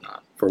often than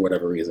not. For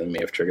whatever reason, may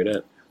have triggered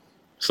it.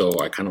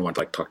 So I kind of want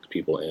to like talk to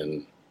people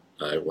in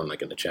everyone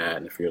like in the chat,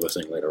 and if you're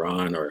listening later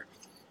on, or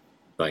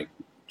like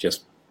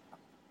just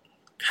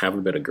have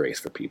a bit of grace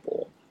for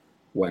people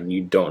when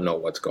you don't know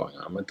what's going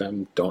on with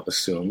them. Don't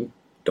assume.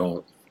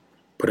 Don't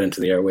put it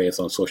into the airwaves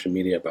on social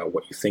media about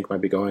what you think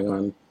might be going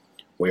on.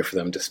 Wait for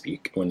them to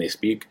speak. When they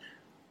speak,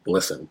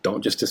 listen.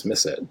 Don't just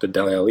dismiss it. The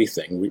Dele Alli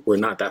thing, we're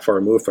not that far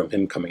removed from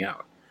him coming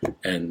out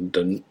and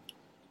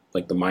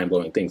the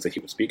mind-blowing things that he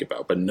would speak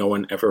about. But no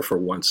one ever for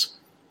once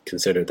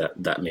considered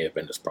that that may have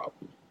been his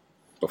problem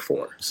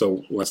before.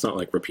 So let's not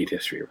like repeat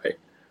history, right?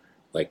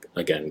 Like,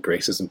 again,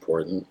 grace is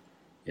important.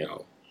 You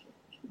know,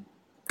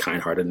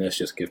 kind-heartedness,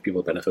 just give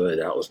people the benefit of the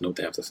doubt. Listen to what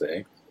they have to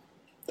say.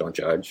 Don't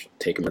judge.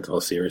 Take them mental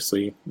health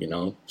seriously, you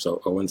know?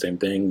 So Owen, same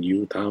thing.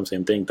 You, Tom,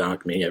 same thing.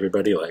 Doc, me,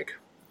 everybody, like,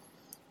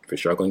 if you're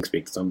struggling,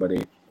 speak to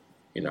somebody,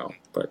 you know,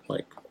 but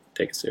like,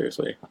 take it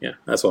seriously. Yeah,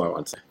 that's all I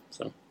want to say.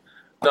 So.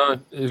 No,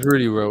 it's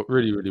really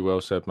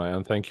well said, mate.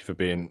 And thank you for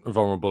being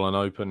vulnerable and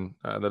open.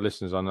 The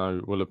listeners, I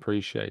know, will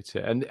appreciate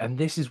it. And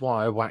this is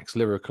why I wax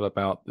lyrical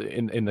about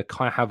in the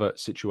Kai Havertz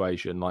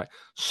situation. Like,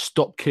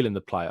 stop killing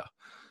the player,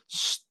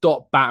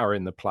 stop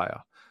battering the player.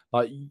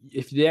 Like,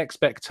 if the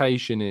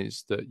expectation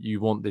is that you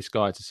want this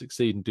guy to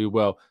succeed and do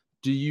well,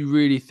 do you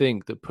really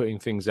think that putting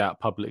things out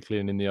publicly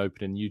and in the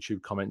open and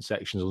YouTube comment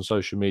sections on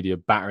social media,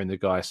 battering the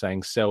guy,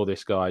 saying sell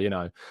this guy,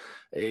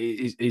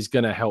 is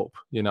going to help?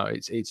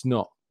 It's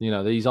not.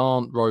 These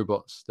aren't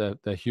robots;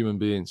 they're human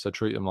beings. So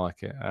treat them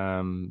like it.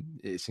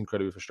 It's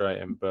incredibly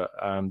frustrating, but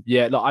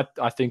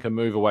I think a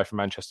move away from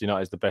Manchester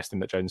United is the best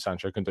thing that Jadon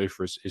Sancho can do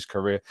for his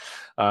career,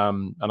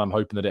 and I'm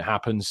hoping that it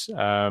happens.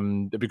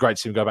 It'd be great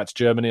to see him go back to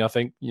Germany. I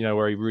think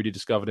where he really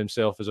discovered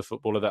himself as a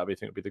footballer. That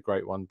would be the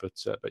great one.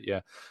 But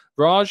yeah,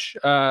 Raj,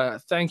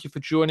 thank you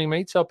for joining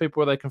me. Tell people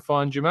where they can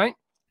find you, mate.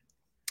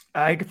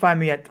 You can find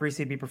me at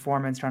 3CB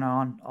Performance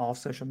on all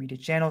social media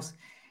channels.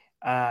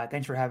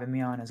 Thanks for having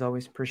me on. As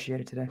always,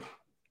 appreciate it today.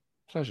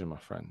 Pleasure, my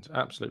friend.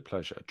 Absolute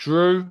pleasure.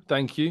 Drew,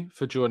 thank you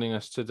for joining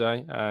us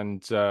today.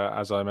 And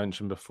as I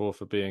mentioned before,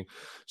 for being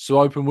so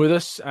open with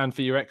us and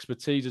for your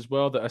expertise as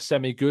well, that are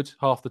semi-good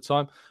half the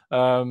time.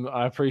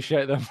 I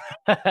appreciate them.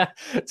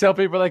 Tell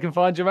people they can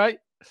find you, mate.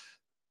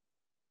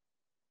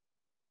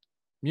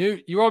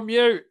 Mute. You're on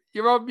mute.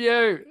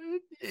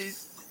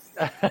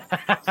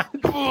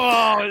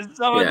 Oh, it's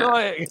so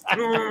annoying.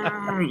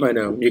 I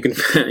know. You can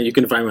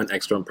find me on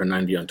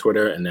X1per90 on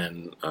Twitter, and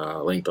then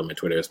linked on my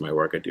Twitter is my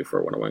work I do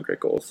for 101 Great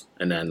Goals,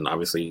 and then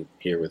obviously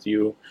here with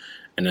you,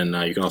 and then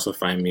you can also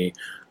find me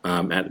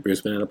at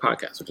Bruce Banana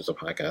Podcast, which is a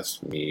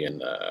podcast me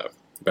and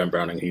Ben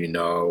Browning, who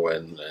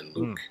and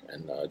Luke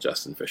and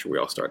Justin Fisher, we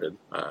all started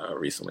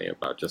recently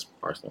about just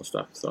Arsenal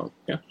stuff. So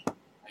yeah.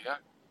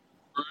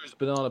 Bruce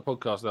Banana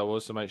Podcast that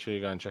was, so make sure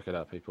you go and check it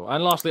out, people.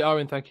 And lastly,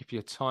 Owen, thank you for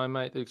your time,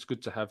 mate. It's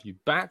good to have you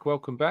back.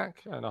 Welcome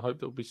back, and I hope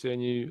that we'll be seeing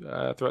you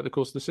throughout the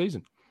course of the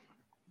season.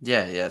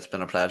 Yeah, it's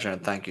been a pleasure,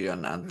 and thank you,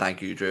 and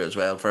thank you, Drew, as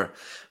well for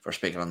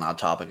speaking on that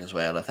topic as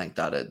well. I think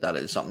that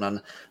is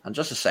something, and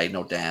just a side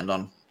note to end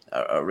on,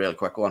 a real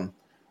quick one.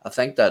 I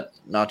think that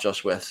not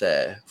just with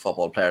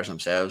football players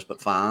themselves,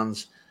 but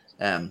fans,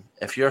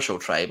 if you're so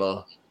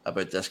tribal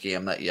about this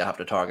game that you have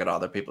to target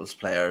other people's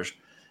players,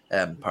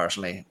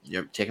 personally,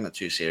 you're taking it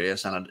too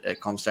serious, and it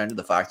comes down to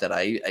the fact that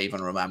I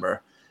even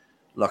remember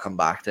looking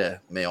back to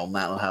my own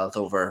mental health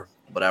over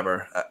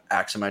whatever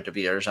X amount of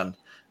years, and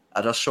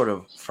I just sort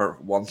of for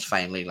once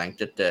finally linked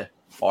it to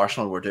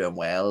Arsenal were doing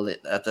well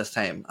at this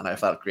time, and I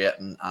felt great,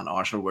 and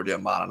Arsenal were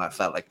doing bad, and I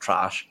felt like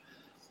trash.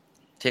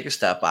 Take a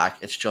step back.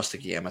 It's just a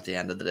game at the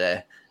end of the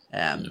day,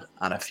 and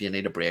if you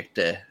need a break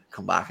to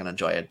come back and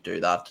enjoy it, do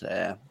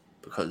that,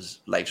 because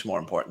life's more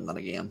important than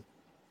a game.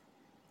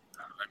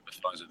 I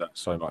empathise with that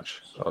so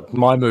much.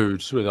 My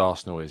mood with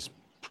Arsenal is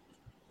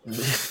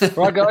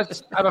right,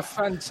 guys. Have a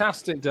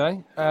fantastic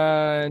day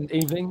and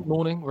evening,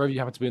 morning, wherever you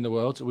happen to be in the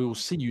world. We will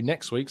see you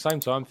next week, same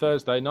time,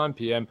 Thursday, 9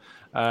 p.m.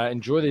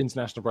 Enjoy the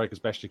international break as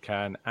best you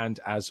can, and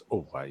as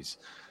always,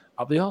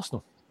 up the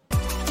Arsenal.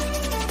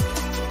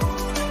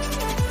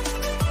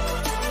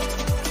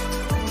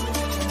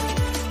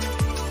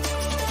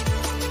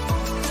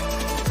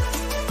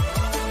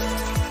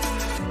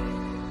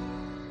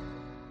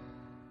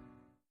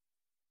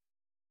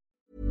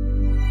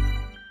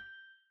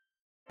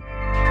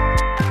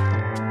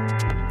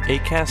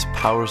 Acast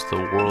powers the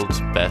world's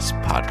best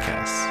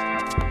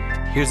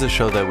podcasts. Here's a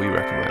show that we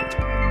recommend.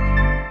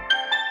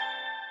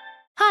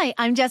 Hi,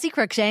 I'm Jessie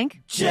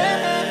Cruikshank. Jessie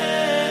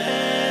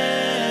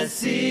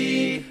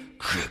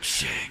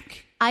Cruikshank.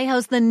 I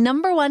host the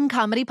 #1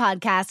 comedy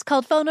podcast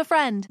called Phone a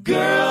Friend.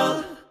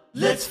 Girl,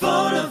 let's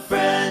phone a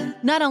friend.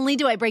 Not only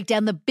do I break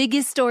down the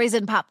biggest stories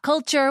in pop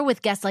culture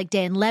with guests like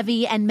Dan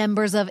Levy and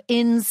members of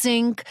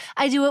NSYNC,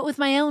 I do it with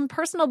my own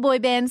personal boy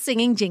band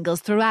singing jingles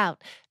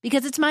throughout.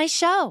 Because it's my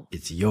show.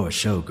 It's your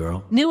show,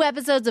 girl. New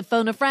episodes of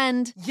Phone a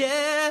Friend.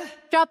 Yeah.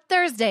 Drop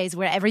Thursdays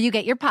wherever you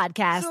get your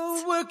podcasts.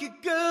 So work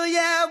it, girl,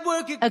 yeah,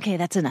 work it. Okay,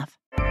 that's enough.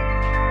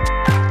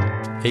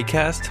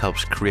 Acast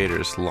helps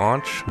creators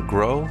launch,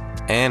 grow,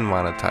 and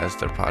monetize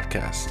their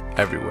podcasts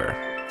everywhere.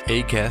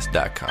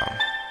 Acast.com.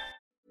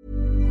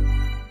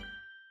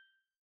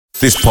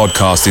 This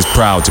podcast is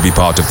proud to be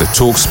part of the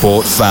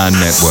TalkSport Fan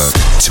Network.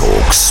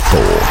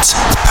 TalkSport.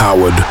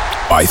 Powered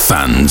by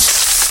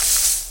fans.